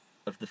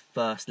of the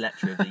first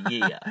lecture of the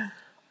year,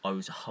 I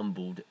was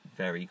humbled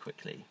very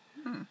quickly.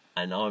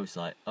 And I was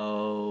like,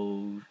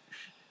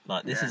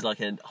 this is like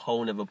a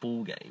whole other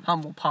ball game.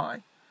 Humble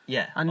pie.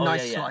 Yeah. A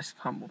nice slice of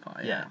humble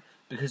pie, yeah.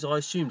 Because I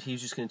assumed he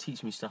was just going to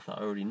teach me stuff that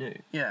I already knew.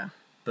 Yeah.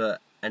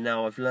 And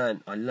now I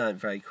learned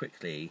very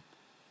quickly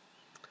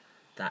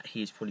that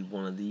he is probably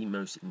one of the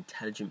most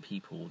intelligent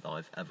people that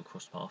I've ever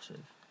crossed paths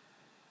with.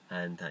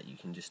 And that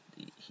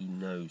he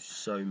knows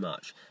so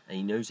much, and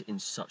he knows it in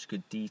such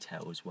good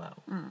detail as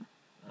well.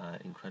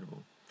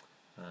 Incredible.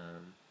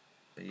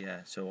 But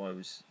yeah, so I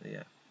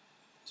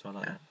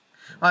like that.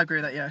 I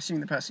agree with that,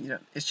 assuming the person you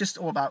don't... It's just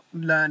all about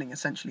learning,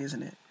 essentially,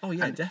 isn't it? Oh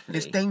yeah, and definitely.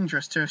 It's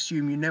dangerous to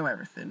assume you know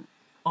everything.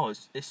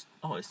 It's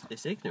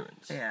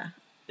ignorance. Yeah.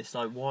 It's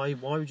like, why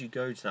would you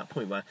go to that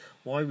point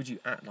why would you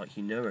act like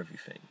you know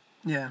everything?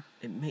 Yeah.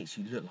 It makes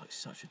you look like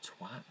such a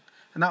twat.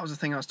 And that was the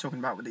thing I was talking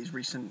about with these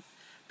recent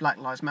Black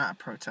Lives Matter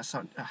protests.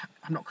 I'm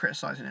not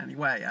criticising in any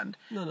way, and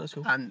no, that's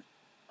cool. And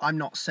I'm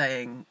not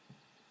saying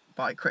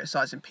by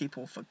criticising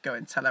people for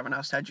going to tell everyone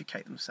else to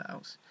educate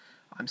themselves,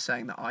 I'm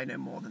saying that I know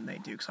more than they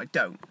do, because I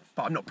don't.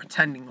 But I'm not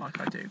pretending like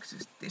I do,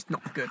 because it's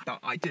not good that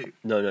I do.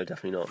 No,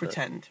 definitely not.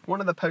 Pretend. No.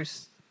 One of the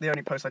posts, the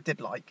only post I did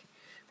like,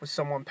 was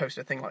someone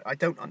posted a thing like, I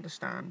don't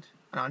understand,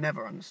 and I'll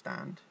never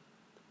understand.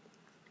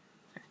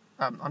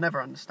 I'll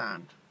never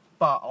understand,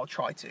 but I'll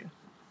try to.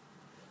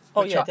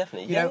 Oh yeah,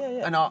 definitely. Yeah.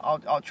 And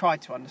I'll try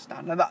to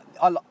understand. And that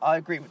I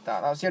agree with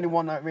that. That was the only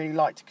one I really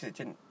liked, because it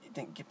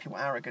didn't give people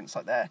arrogance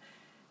like they're,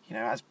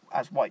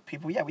 as white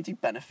people. Yeah, we do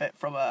benefit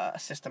from a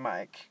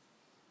systematic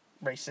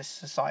racist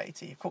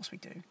society. Of course we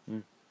do.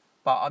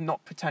 But I'm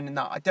not pretending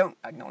that I don't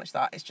acknowledge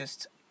that. It's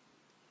just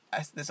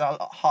it's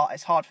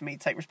hard for me to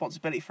take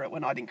responsibility for it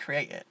when I didn't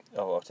create it.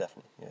 Oh, well,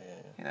 definitely.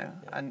 Yeah.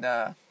 And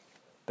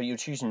but you're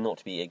choosing not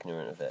to be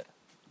ignorant of it.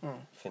 I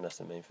think that's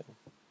the main thing.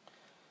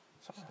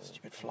 Sorry, that's a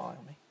stupid fly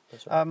on me.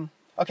 That's right.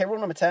 Okay, rule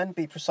number 10,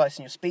 be precise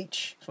in your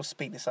speech. So we'll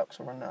speed this up because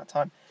we're running out of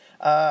time.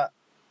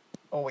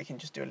 Or we can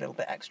just do a little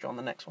bit extra on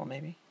the next one,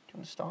 maybe. Do you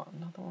want to start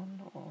another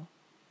one? Or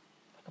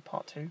like a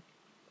part 2?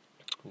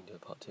 We can do a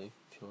part 2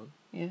 if you want.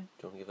 Yeah. Do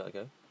you want to give that a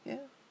go? Yeah.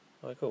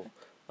 Alright, cool.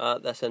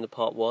 That's end of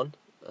part 1.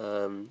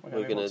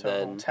 We're going to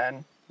then...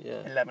 10,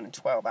 11 and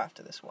 12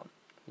 after this one.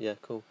 Yeah,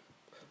 cool.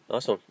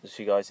 Nice one. I'll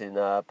see you guys in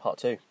part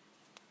 2.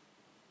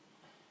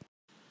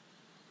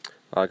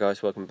 Alright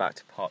guys, welcome back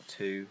to part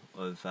 2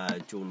 of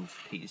Jordan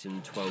Peterson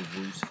 12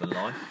 Rules for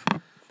Life.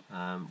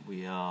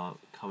 We are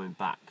coming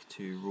back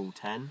to rule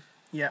 10.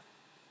 Yeah.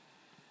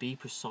 Be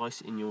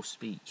precise in your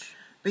speech.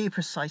 Be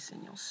precise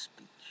in your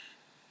speech.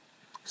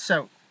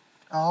 So,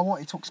 what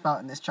he talks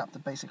about in this chapter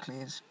basically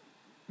is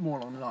more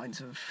along the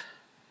lines of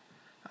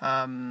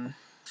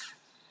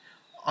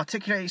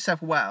articulate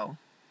yourself well,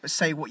 but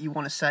say what you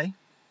want to say.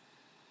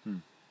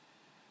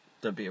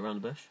 Don't beat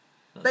around the bush.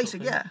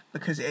 Basically, yeah,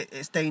 because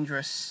it's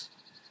dangerous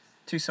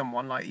to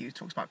someone. Like you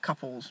talks about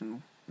couples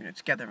and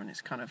together, and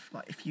it's kind of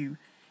like if you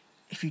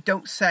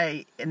don't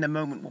say in the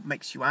moment what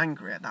makes you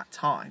angry at that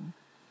time,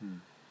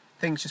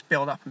 things just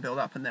build up,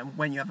 and then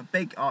when you have a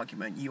big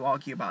argument, you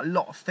argue about a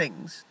lot of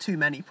things, too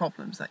many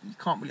problems that you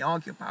can't really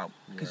argue about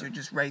because you're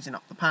just raising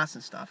up the past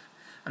and stuff.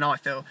 And I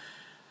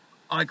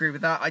agree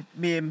with that.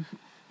 Me and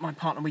my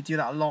partner, we do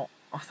that a lot,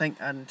 I think,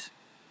 and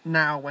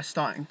now we're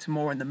starting to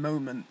more in the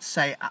moment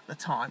say it at the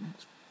time.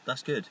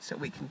 That's good. So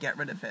we can get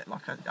rid of it.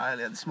 Like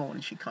earlier this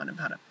morning, she kind of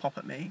had a pop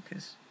at me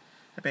because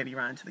the baby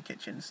ran into the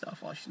kitchen and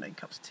stuff while she's making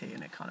cups of tea,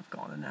 and it kind of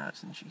got on her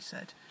nerves, and she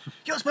said,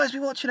 "You're supposed to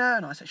be watching her,"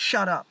 and I said,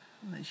 "Shut up."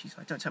 And then she's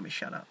like, "Don't tell me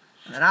shut up."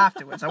 And then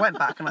afterwards I went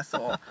back and I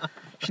thought,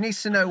 she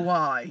needs to know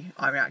why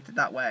I reacted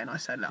that way, and I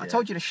said, "Look, I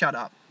told you to shut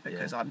up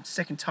because I'm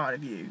sick and tired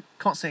of you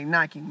constantly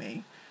nagging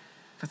me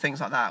for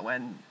things like that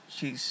when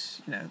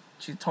she's, you know,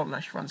 she's a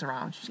toddler, she runs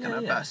around, she's going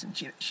to burst,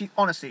 and she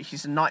honestly,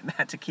 she's a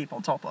nightmare to keep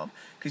on top of,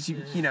 because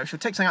you know, she'll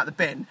take something out of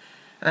the bin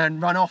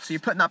and run off, so you're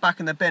putting that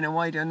back in the bin, and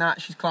while you're doing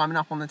that, she's climbing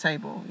up on the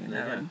table, you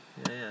know.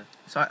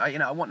 So I, you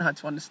know, I want her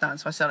to understand,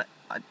 so I said,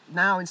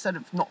 now instead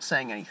of not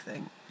saying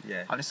anything,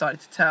 I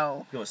decided to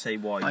tell you got to say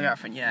why my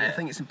girlfriend, I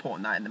think it's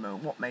important that in the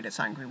moment, what made us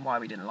angry, why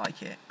we didn't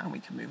like it, and we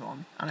can move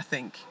on. And I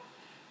think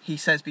he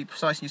says be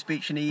precise in your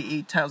speech, and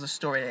he tells a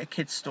story, a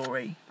kid's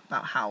story,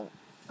 about how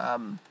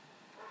you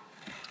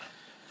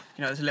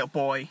know, there's a little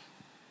boy,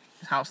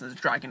 his house, and there's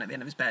a dragon at the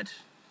end of his bed,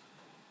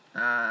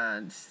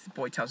 and the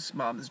boy tells his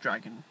mum there's a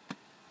dragon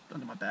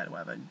under my bed or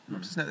whatever, and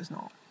mum says no there's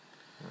not,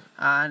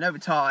 and over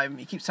time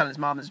he keeps telling his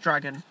mum there's a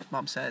dragon,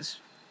 mum says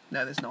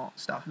no there's not,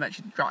 stuff.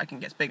 Eventually the dragon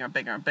gets bigger and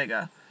bigger and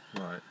bigger,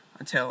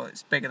 until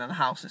it's bigger than the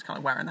house, and it's kind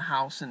of wearing the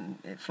house, and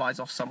it flies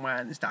off somewhere,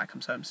 and his dad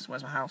comes home and says,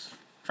 "Where's my house?"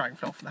 Dragon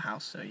flew off from the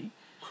house. So and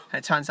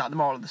it turns out the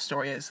moral of the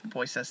story is the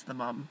boy says to the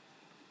mum,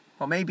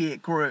 well, maybe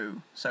it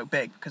grew so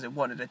big because it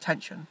wanted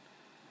attention.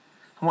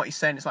 And what he's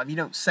saying is, like,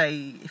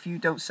 if you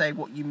don't say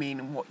what you mean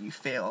and what you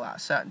feel at a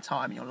certain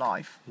time in your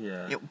life,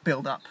 it will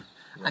build up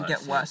and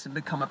get worse and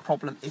become a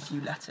problem if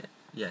you let it.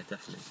 Yeah,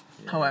 definitely.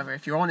 Yeah. However,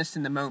 if you're honest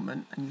in the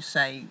moment and you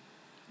say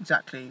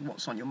exactly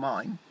what's on your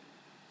mind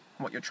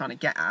and what you're trying to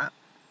get at,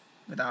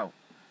 without,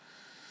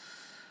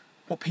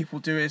 what people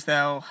do is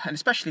and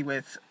especially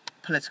with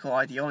political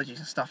ideologies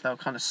and stuff, they'll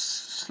kind of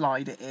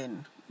slide it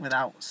in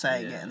without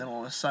saying it, and then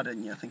all of a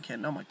sudden you're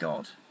thinking, oh my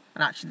god.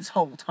 And actually this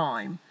whole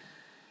time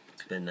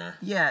it's been there.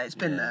 Yeah, it's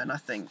been there. And I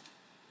think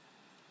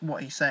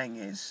what he's saying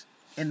is,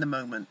 in the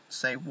moment,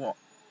 say what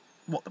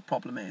the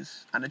problem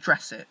is and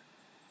address it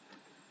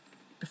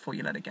before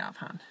you let it get out of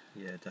hand.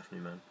 Yeah,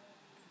 definitely, man.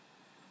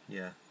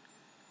 Yeah.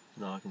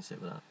 No, I can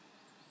sit with that.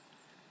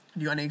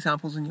 Have you got any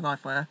examples in your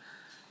life where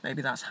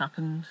maybe that's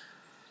happened?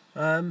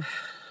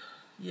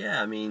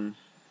 Yeah, I mean,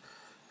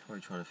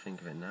 probably trying to think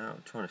of it now.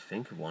 Trying to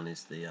think of one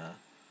is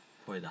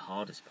probably the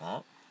hardest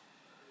part.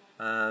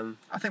 I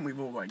think we've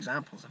all got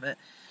examples of it.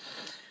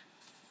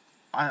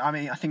 I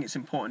mean, I think it's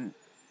important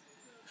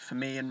for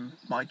me and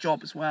my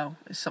job as well.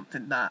 It's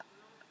something that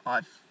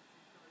I've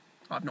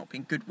not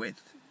been good with,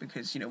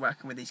 because, you know,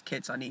 working with these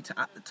kids, I need to,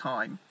 at the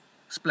time,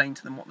 explain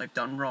to them what they've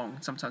done wrong.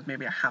 Sometimes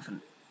maybe I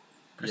haven't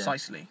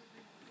precisely.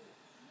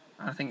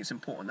 And I think it's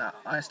important that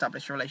I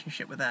establish a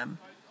relationship with them,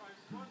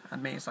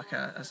 and me as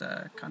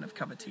a kind of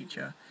cover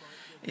teacher,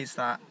 is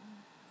that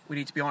we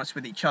need to be honest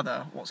with each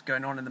other what's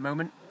going on in the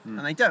moment,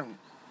 and they don't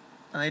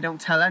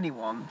tell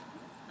anyone,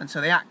 and so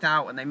they act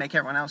out and they make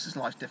everyone else's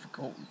life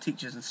difficult,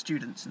 teachers and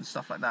students and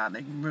stuff like that, and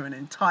they can ruin an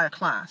entire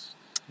class.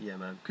 Yeah,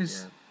 man.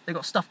 Because they've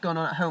got stuff going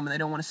on at home and they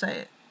don't want to say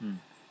it.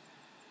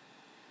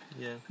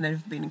 Yeah. And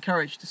they've been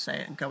encouraged to say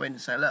it and go in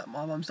and say, look,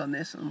 my mum's done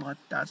this and my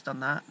dad's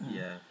done that.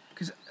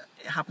 Because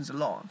it happens a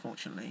lot,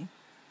 unfortunately.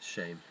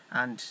 Shame.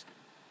 And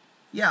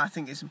I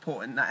think it's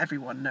important that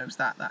everyone knows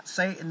that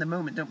say it in the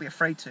moment, don't be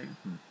afraid to,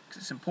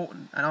 because it's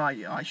important, and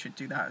I should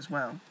do that as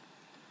well.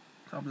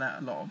 So I've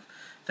let a lot of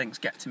things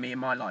get to me in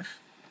my life,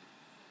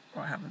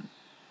 or I haven't.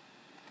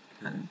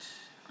 And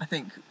I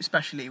think,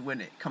 especially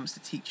when it comes to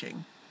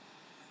teaching,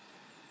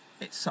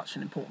 it's such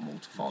an important rule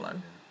to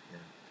follow.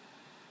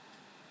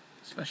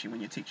 Especially when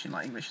you're teaching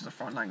like English as a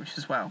foreign language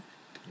as well.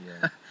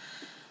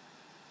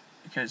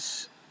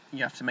 Because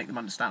you have to make them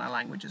understand our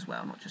language as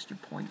well, not just your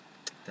point.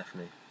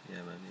 Definitely.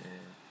 Yeah,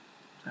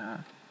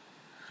 man.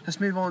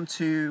 Let's move on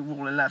to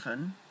rule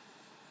 11.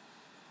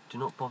 Do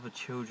not bother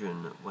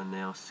children when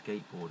they are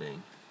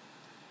skateboarding.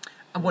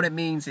 And what it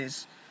means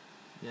is,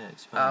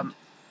 expand.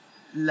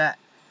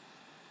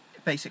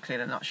 basically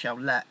in a nutshell,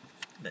 let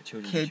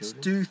kids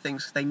do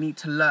things they need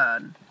to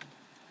learn.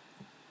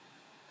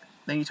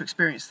 They need to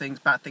experience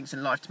bad things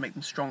in life to make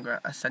them stronger,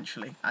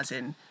 essentially. As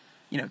in,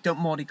 you know, don't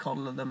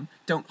mollycoddle them,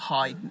 don't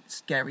hide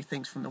scary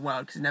things from the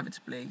world, because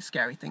inevitably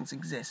scary things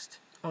exist.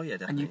 Oh yeah,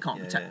 definitely. And you can't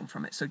protect them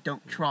from it, so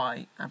don't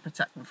try and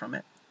protect them from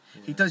it.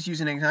 He does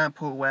use an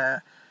example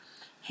where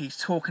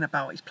he's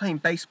playing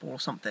baseball or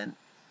something,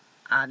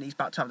 and he's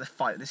about to have this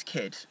fight with this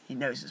kid. He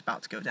knows it's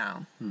about to go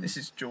down. This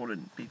is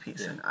Jordan B.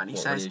 Peterson, and he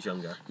says, when he was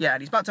younger. Yeah,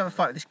 and he's about to have a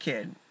fight with this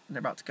kid, and they're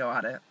about to go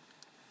at it.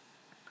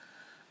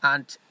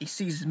 And he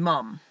sees his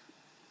mum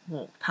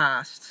walk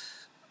past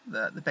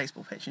the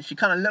baseball pitch, and she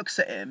kind of looks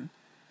at him.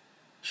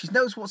 She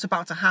knows what's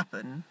about to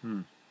happen,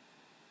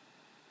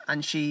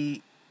 and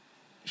she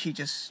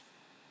just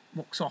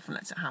walks off and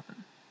lets it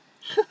happen.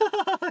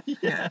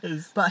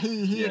 Yes. But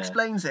he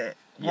explains it,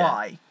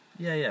 why.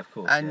 Yeah, of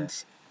course. And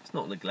it's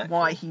not neglectful.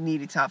 Why he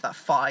needed to have that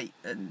fight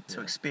and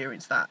to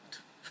experience that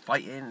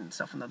fighting and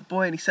stuff with another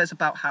boy. And he says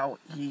about how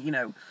he, you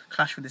know,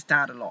 clashed with his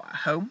dad a lot at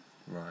home.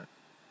 Right.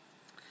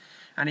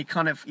 And he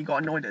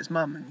got annoyed at his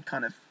mum and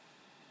kind of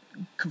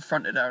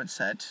confronted her and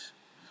said,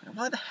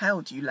 why the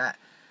hell do you let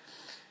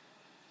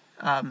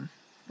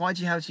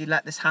how do you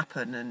let this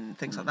happen and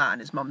things like that?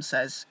 And his mum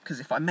says, because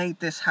if I made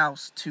this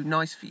house too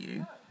nice for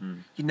you,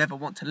 you never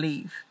want to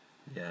leave.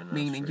 Yeah, no,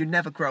 Meaning you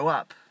never grow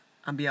up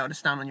and be able to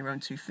stand on your own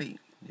 2 feet.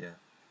 Yeah.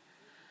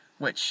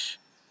 Which,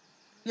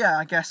 yeah,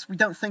 I guess we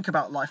don't think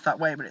about life that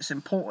way, but it's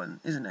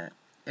important, isn't it?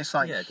 It's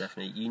like... Yeah,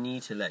 definitely. You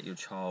need to let your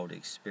child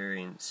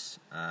experience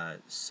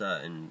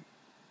certain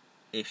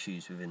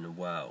issues within the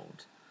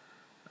world,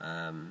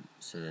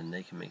 so then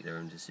they can make their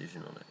own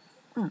decision on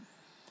it.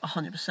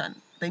 100%.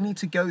 They need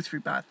to go through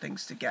bad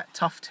things to get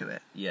tough to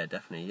it. Yeah,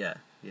 definitely. Yeah.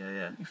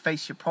 You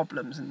face your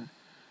problems, and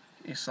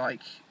it's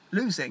like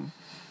losing.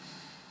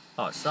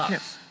 Oh, it sucks. You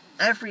know,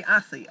 every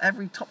athlete,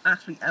 every top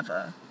athlete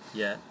ever...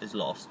 Yeah, is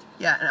lost.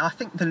 Yeah, and I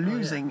think the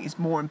losing is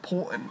more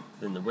important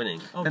than the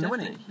winning. Than the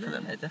winning for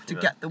them, to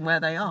get them where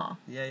they are.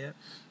 Yeah.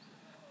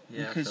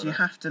 Because you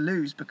have to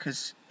lose,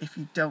 because if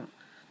you don't...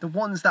 The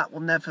ones that will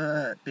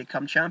never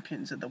become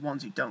champions are the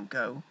ones who don't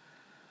go,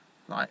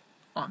 like,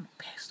 I'm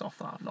pissed off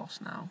that I've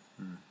lost now,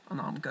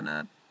 and I'm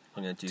gonna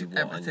do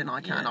everything I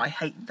can. I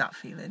hate that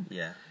feeling.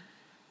 Yeah.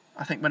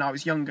 I think when I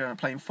was younger and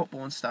playing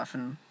football and stuff,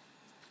 and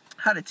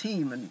had a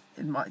team, and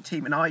in my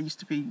team, and I used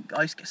to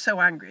get so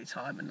angry at the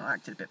time, and I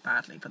acted a bit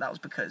badly, but that was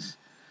because,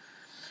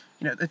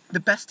 you know, the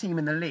best team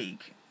in the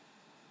league,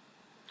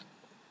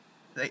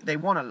 they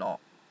won a lot.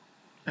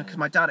 Because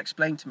my dad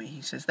explained to me,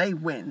 he says, they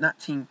win, that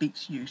team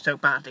beats you so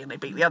badly, and they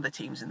beat the other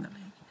teams in the league.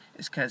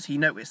 It's because he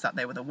noticed that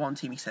they were the one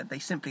team, he said,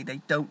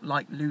 they don't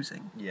like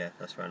losing. Yeah,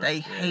 that's right. They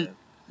hate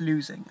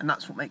losing, and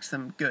that's what makes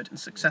them good and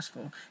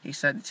successful. He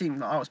said the team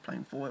that I was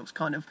playing for, it was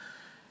kind of,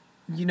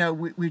 you know,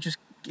 we just...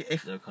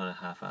 They're kind of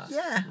half-assed.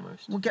 Yeah,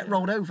 almost. We'll get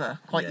rolled over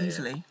quite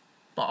easily. Yeah.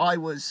 But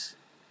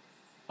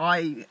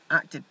I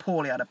acted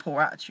poorly, had a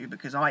poor attitude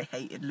because I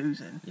hated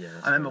losing. Yeah,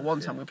 I remember one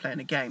time we were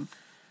playing a game,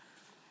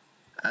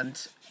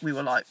 and we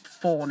were like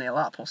 4-0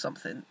 up or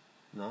something.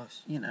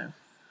 Nice. You know,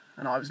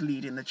 and I was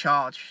leading the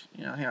charge.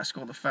 You know, I think I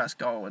scored the first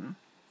goal, and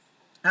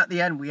at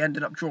the end we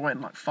ended up drawing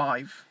like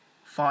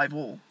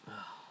 5-5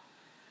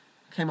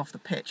 Came off the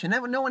pitch, and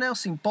no one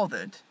else seemed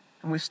bothered,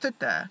 and we stood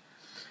there.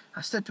 I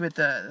stood with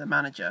the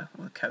manager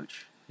or the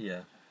coach.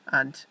 Yeah.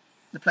 And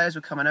the players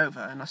were coming over,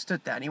 and I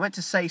stood there, and he went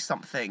to say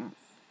something,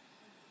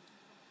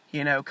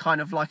 you know,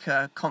 kind of like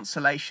a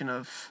consolation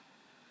of,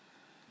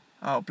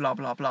 oh, blah,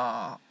 blah,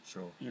 blah.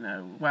 Sure. You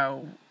know,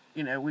 well,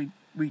 you know, we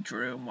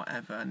drew and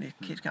whatever, and the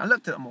kids... I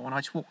looked at them all, and I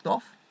just walked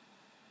off.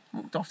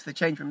 Walked off to the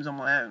change rooms on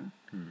my own.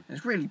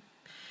 It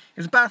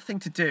was a bad thing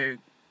to do,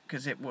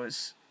 because it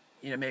was,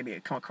 you know, maybe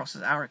it come across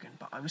as arrogant,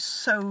 but I was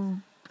so...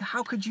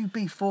 How could you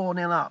be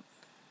 4-0 up?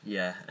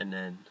 Yeah, and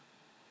then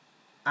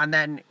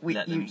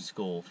let them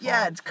score.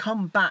 Yeah, it's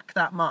come back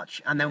that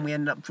much, and then we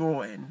ended up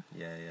drawing.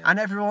 Yeah. And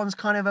everyone's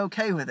kind of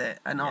okay with it,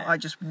 and I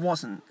just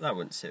wasn't. That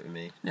wouldn't sit with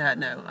me. Yeah,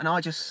 no, and I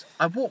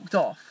walked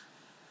off,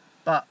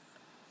 but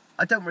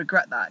I don't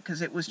regret that,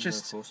 because it was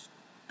just... No, of course.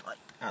 Like,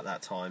 at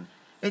that time.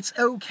 It's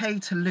okay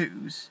to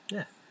lose.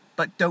 Yeah.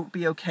 But don't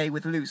be okay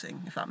with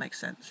losing, if that makes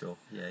sense. Sure.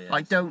 Yeah.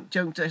 Like, don't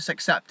just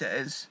accept it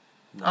as...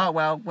 No.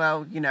 Oh,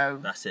 well, you know...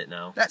 That's it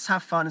now. Let's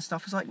have fun and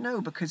stuff. It's like, no,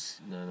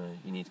 because... No,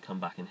 you need to come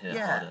back and hit it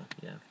harder.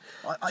 Yeah.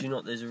 Do you know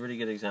what, there's a really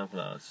good example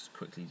that I'll just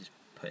quickly just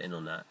put in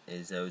on that,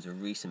 is there was a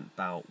recent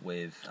bout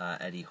with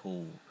Eddie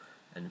Hall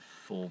and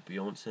Thor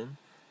Bjornsson.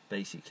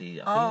 Basically,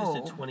 I think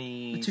it was the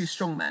 20s... The two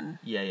strong men.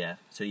 Yeah.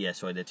 So,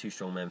 they're two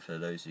strong men, for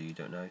those of you who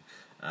don't know.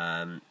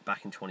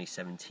 Back in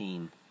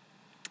 2017,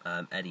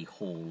 Eddie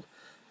Hall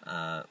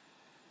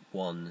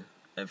won...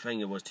 I think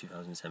it was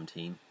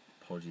 2017.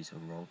 Apologies if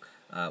I'm wrong.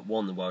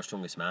 Won the World's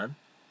Strongest Man.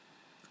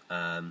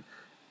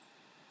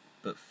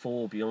 But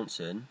Thor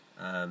Bjornsson,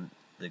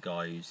 the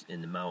guy who's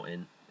in the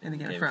mountain in the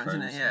Game of Thrones,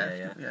 isn't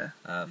it?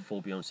 Yeah.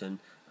 Thor Bjornsson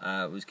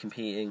was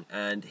competing,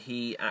 and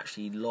he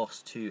actually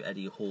lost to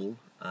Eddie Hall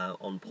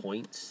on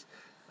points.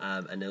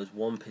 And there was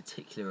one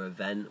particular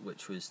event,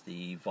 which was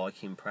the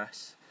Viking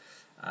Press,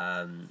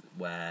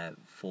 where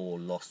Thor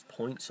lost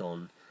points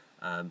on,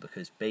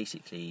 because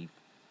basically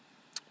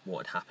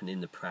what had happened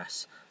in the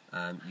press,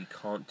 you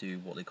can't do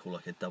what they call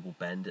like a double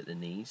bend at the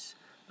knees.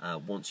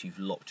 Once you've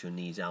locked your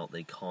knees out,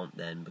 they can't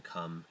then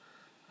become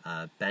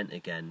bent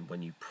again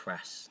when you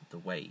press the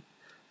weight.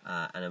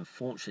 And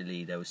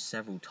unfortunately, there was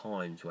several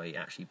times where he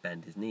actually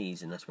bent his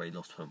knees, and that's where he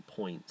lost some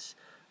points.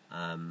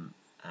 And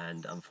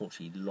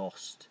unfortunately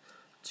lost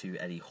to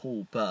Eddie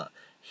Hall, but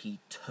he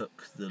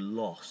took the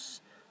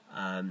loss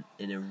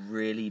in a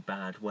really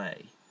bad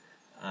way.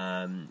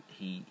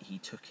 He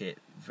took it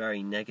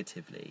very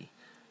negatively.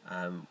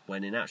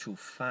 When in actual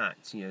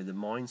fact, you know, the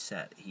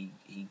mindset he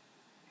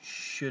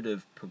should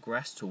have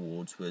progressed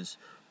towards was,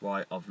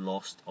 right, I've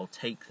lost, I'll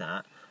take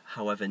that,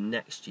 however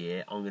next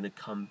year I'm going to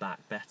come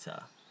back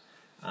better.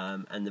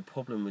 And the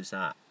problem was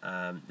that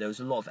there was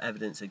a lot of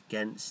evidence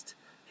against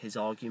his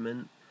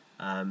argument,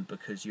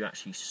 because you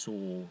actually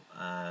saw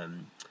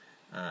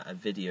a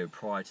video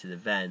prior to the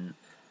event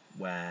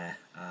where,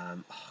 I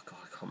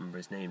can't remember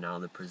his name now,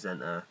 the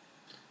presenter...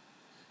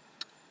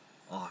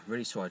 I'm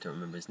really sorry I don't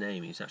remember his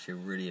name. He was actually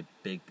really a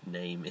big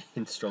name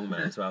in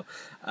strongman as well.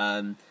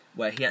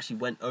 Where he actually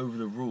went over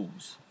the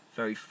rules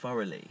very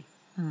thoroughly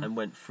and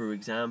went through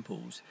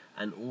examples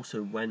and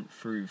also went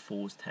through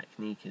Thor's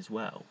technique as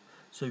well.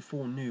 So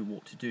Thor knew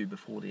what to do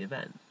before the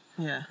event.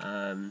 Yeah.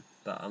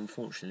 But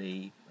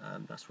unfortunately,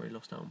 that's where he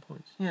lost out on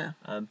points. Yeah.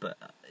 But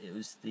it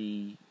was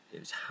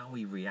how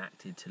he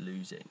reacted to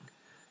losing.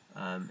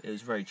 It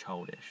was very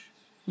childish.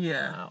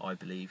 Yeah. I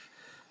believe,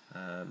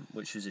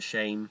 which was a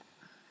shame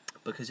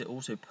because it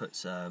also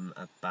puts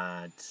a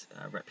bad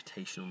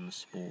reputation on the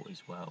sport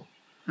as well.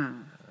 But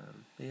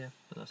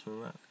that's where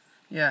we're at.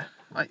 Yeah,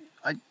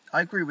 I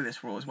agree with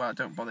this rule as well.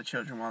 Don't bother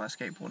children while they're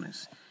skateboarding.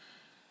 Is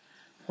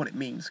what it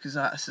means, because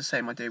that's the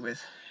same I do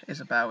with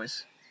Isabel.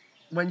 Is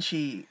when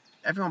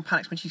everyone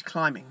panics when she's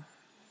climbing.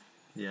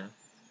 Yeah.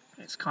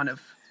 It's kind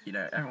of,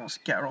 everyone wants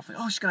to get her off and,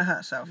 she's going to hurt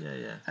herself. Yeah,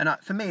 yeah. And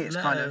for me, it's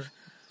kind of,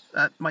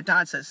 my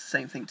dad says the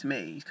same thing to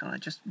me. He's kind of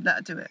just let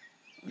her do it.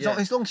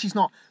 As long as she's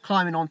not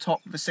climbing on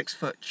top of a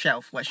 6-foot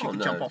shelf where she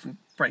can jump off and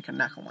break her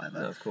neck or whatever.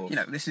 No, of course.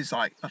 This is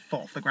like a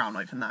foot off the ground,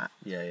 not even that.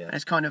 Yeah, yeah. And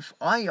it's kind of,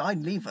 I'd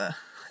leave her.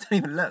 I don't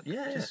even look.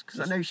 Yeah, just because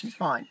I know she's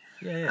fine.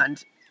 Yeah, yeah.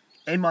 And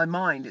in my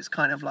mind, it's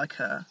kind of like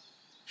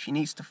she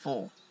needs to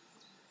fall.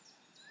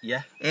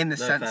 Yeah. In the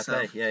sense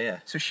of, yeah.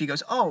 So she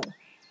goes, I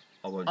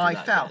won't do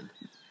that fell. again.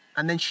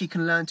 And then she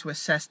can learn to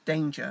assess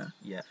danger.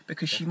 Yeah.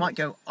 Because definitely. she might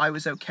go, I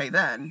was okay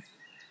then,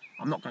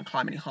 I'm not going to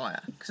climb any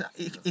higher. Because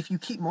if you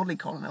keep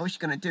mollycoddling, all she's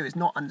going to do is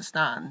not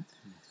understand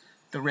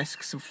the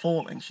risks of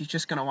falling. She's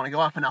just going to want to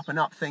go up and up and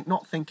up,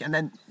 and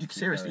then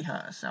seriously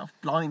hurt herself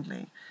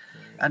blindly.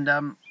 Yeah.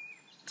 And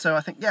so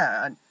I think,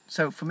 and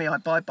so for me, I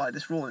abide by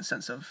this rule in the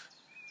sense of,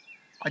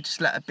 I just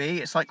let her be.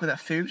 It's like with her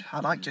food, I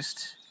like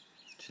just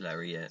let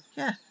her eat it.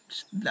 Yeah,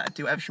 just let her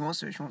do whatever she wants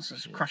to. If she wants to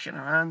just crush it in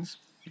her hands,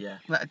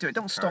 let her do it.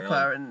 Don't stop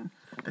her, and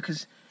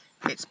because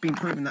it's been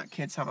proven that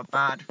kids have a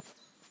bad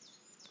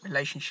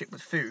relationship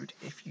with food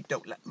if you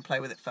don't let them play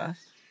with it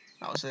first.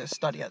 That was a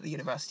study at the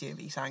University of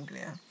East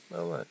Anglia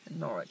in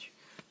Norwich,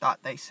 that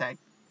they said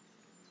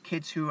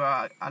kids who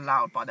are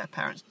allowed by their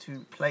parents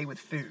to play with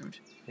food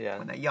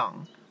when they're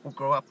young will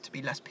grow up to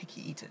be less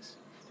picky eaters.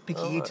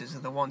 Picky eaters are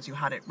the ones who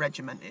had it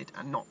regimented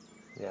and not...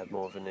 Yeah,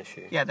 more of an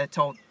issue. Yeah, they're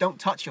told, don't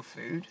touch your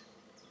food.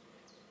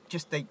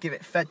 Just they give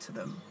it fed to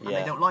them, and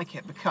they don't like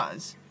it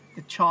because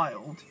the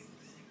child,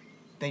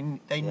 they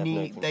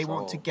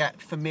want to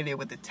get familiar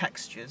with the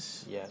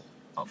textures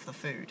of the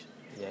food.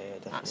 Yeah,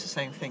 definitely. That's the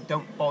same thing.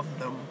 Don't bother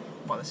them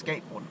while they're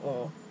skateboarding,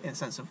 or in the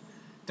sense of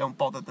don't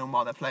bother them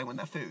while they're playing with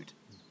their food,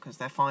 because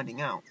they're finding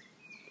out.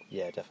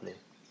 Yeah, definitely.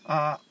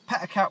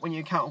 Pet a cat when you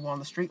encounter one on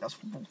the street. That's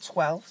rule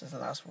 12. So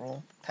that's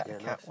rule. Pet a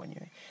cat when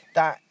you...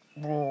 That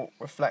rule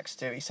reflects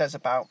to... He talks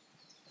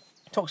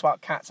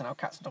about cats and how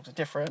cats and dogs are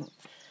different,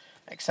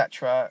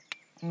 etc.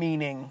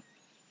 Meaning,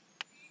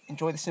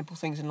 enjoy the simple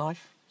things in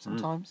life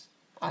sometimes.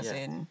 As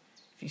in,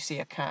 if you see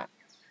a cat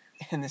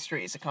in the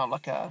street, it's a kind of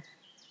like a...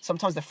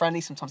 Sometimes they're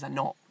friendly, sometimes they're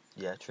not.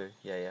 Yeah, true.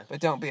 Yeah.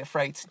 But don't be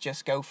afraid to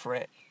just go for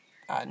it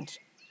and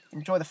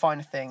enjoy the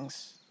finer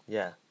things.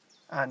 Yeah.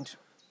 And...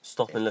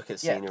 Stop and look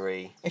at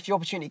scenery. If the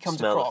opportunity comes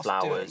smell across, the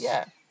flowers. do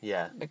it.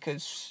 Yeah.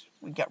 Because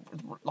we get,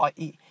 like,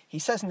 he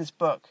says in this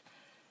book,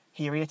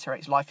 he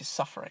reiterates, life is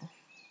suffering.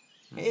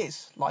 It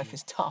is. Life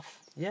is tough.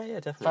 Yeah,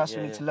 definitely. First,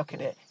 we need to look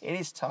at it. It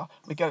is tough.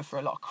 We go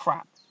through a lot of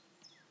crap.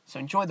 So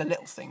enjoy the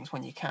little things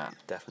when you can.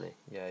 Definitely.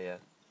 Yeah.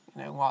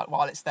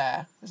 While it's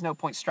there, there's no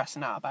point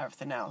stressing out about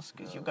everything else,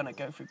 because you're going to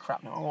go through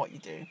crap no matter what you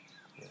do.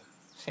 Yeah.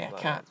 See a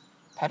cat,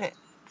 pet it.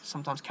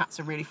 Sometimes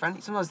cats are really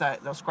friendly. Sometimes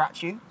they'll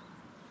scratch you.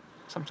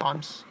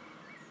 Sometimes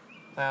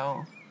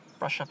they'll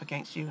brush up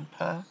against you and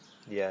purr.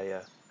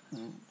 Yeah.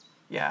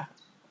 Yeah.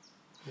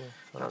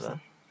 I like that.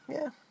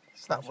 Yeah.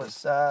 So that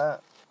was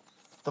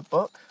the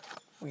book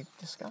we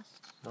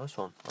discussed. Nice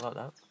one. I like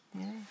that.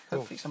 Yeah.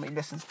 Hopefully somebody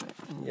listens to it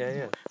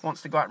and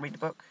wants to go out and read the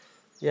book.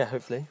 Yeah,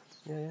 hopefully.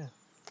 Yeah.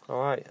 All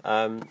right.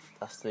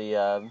 That's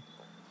the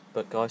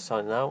book guys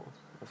signing out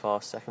with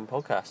our second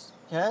podcast.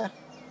 Yeah.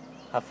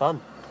 Have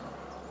fun.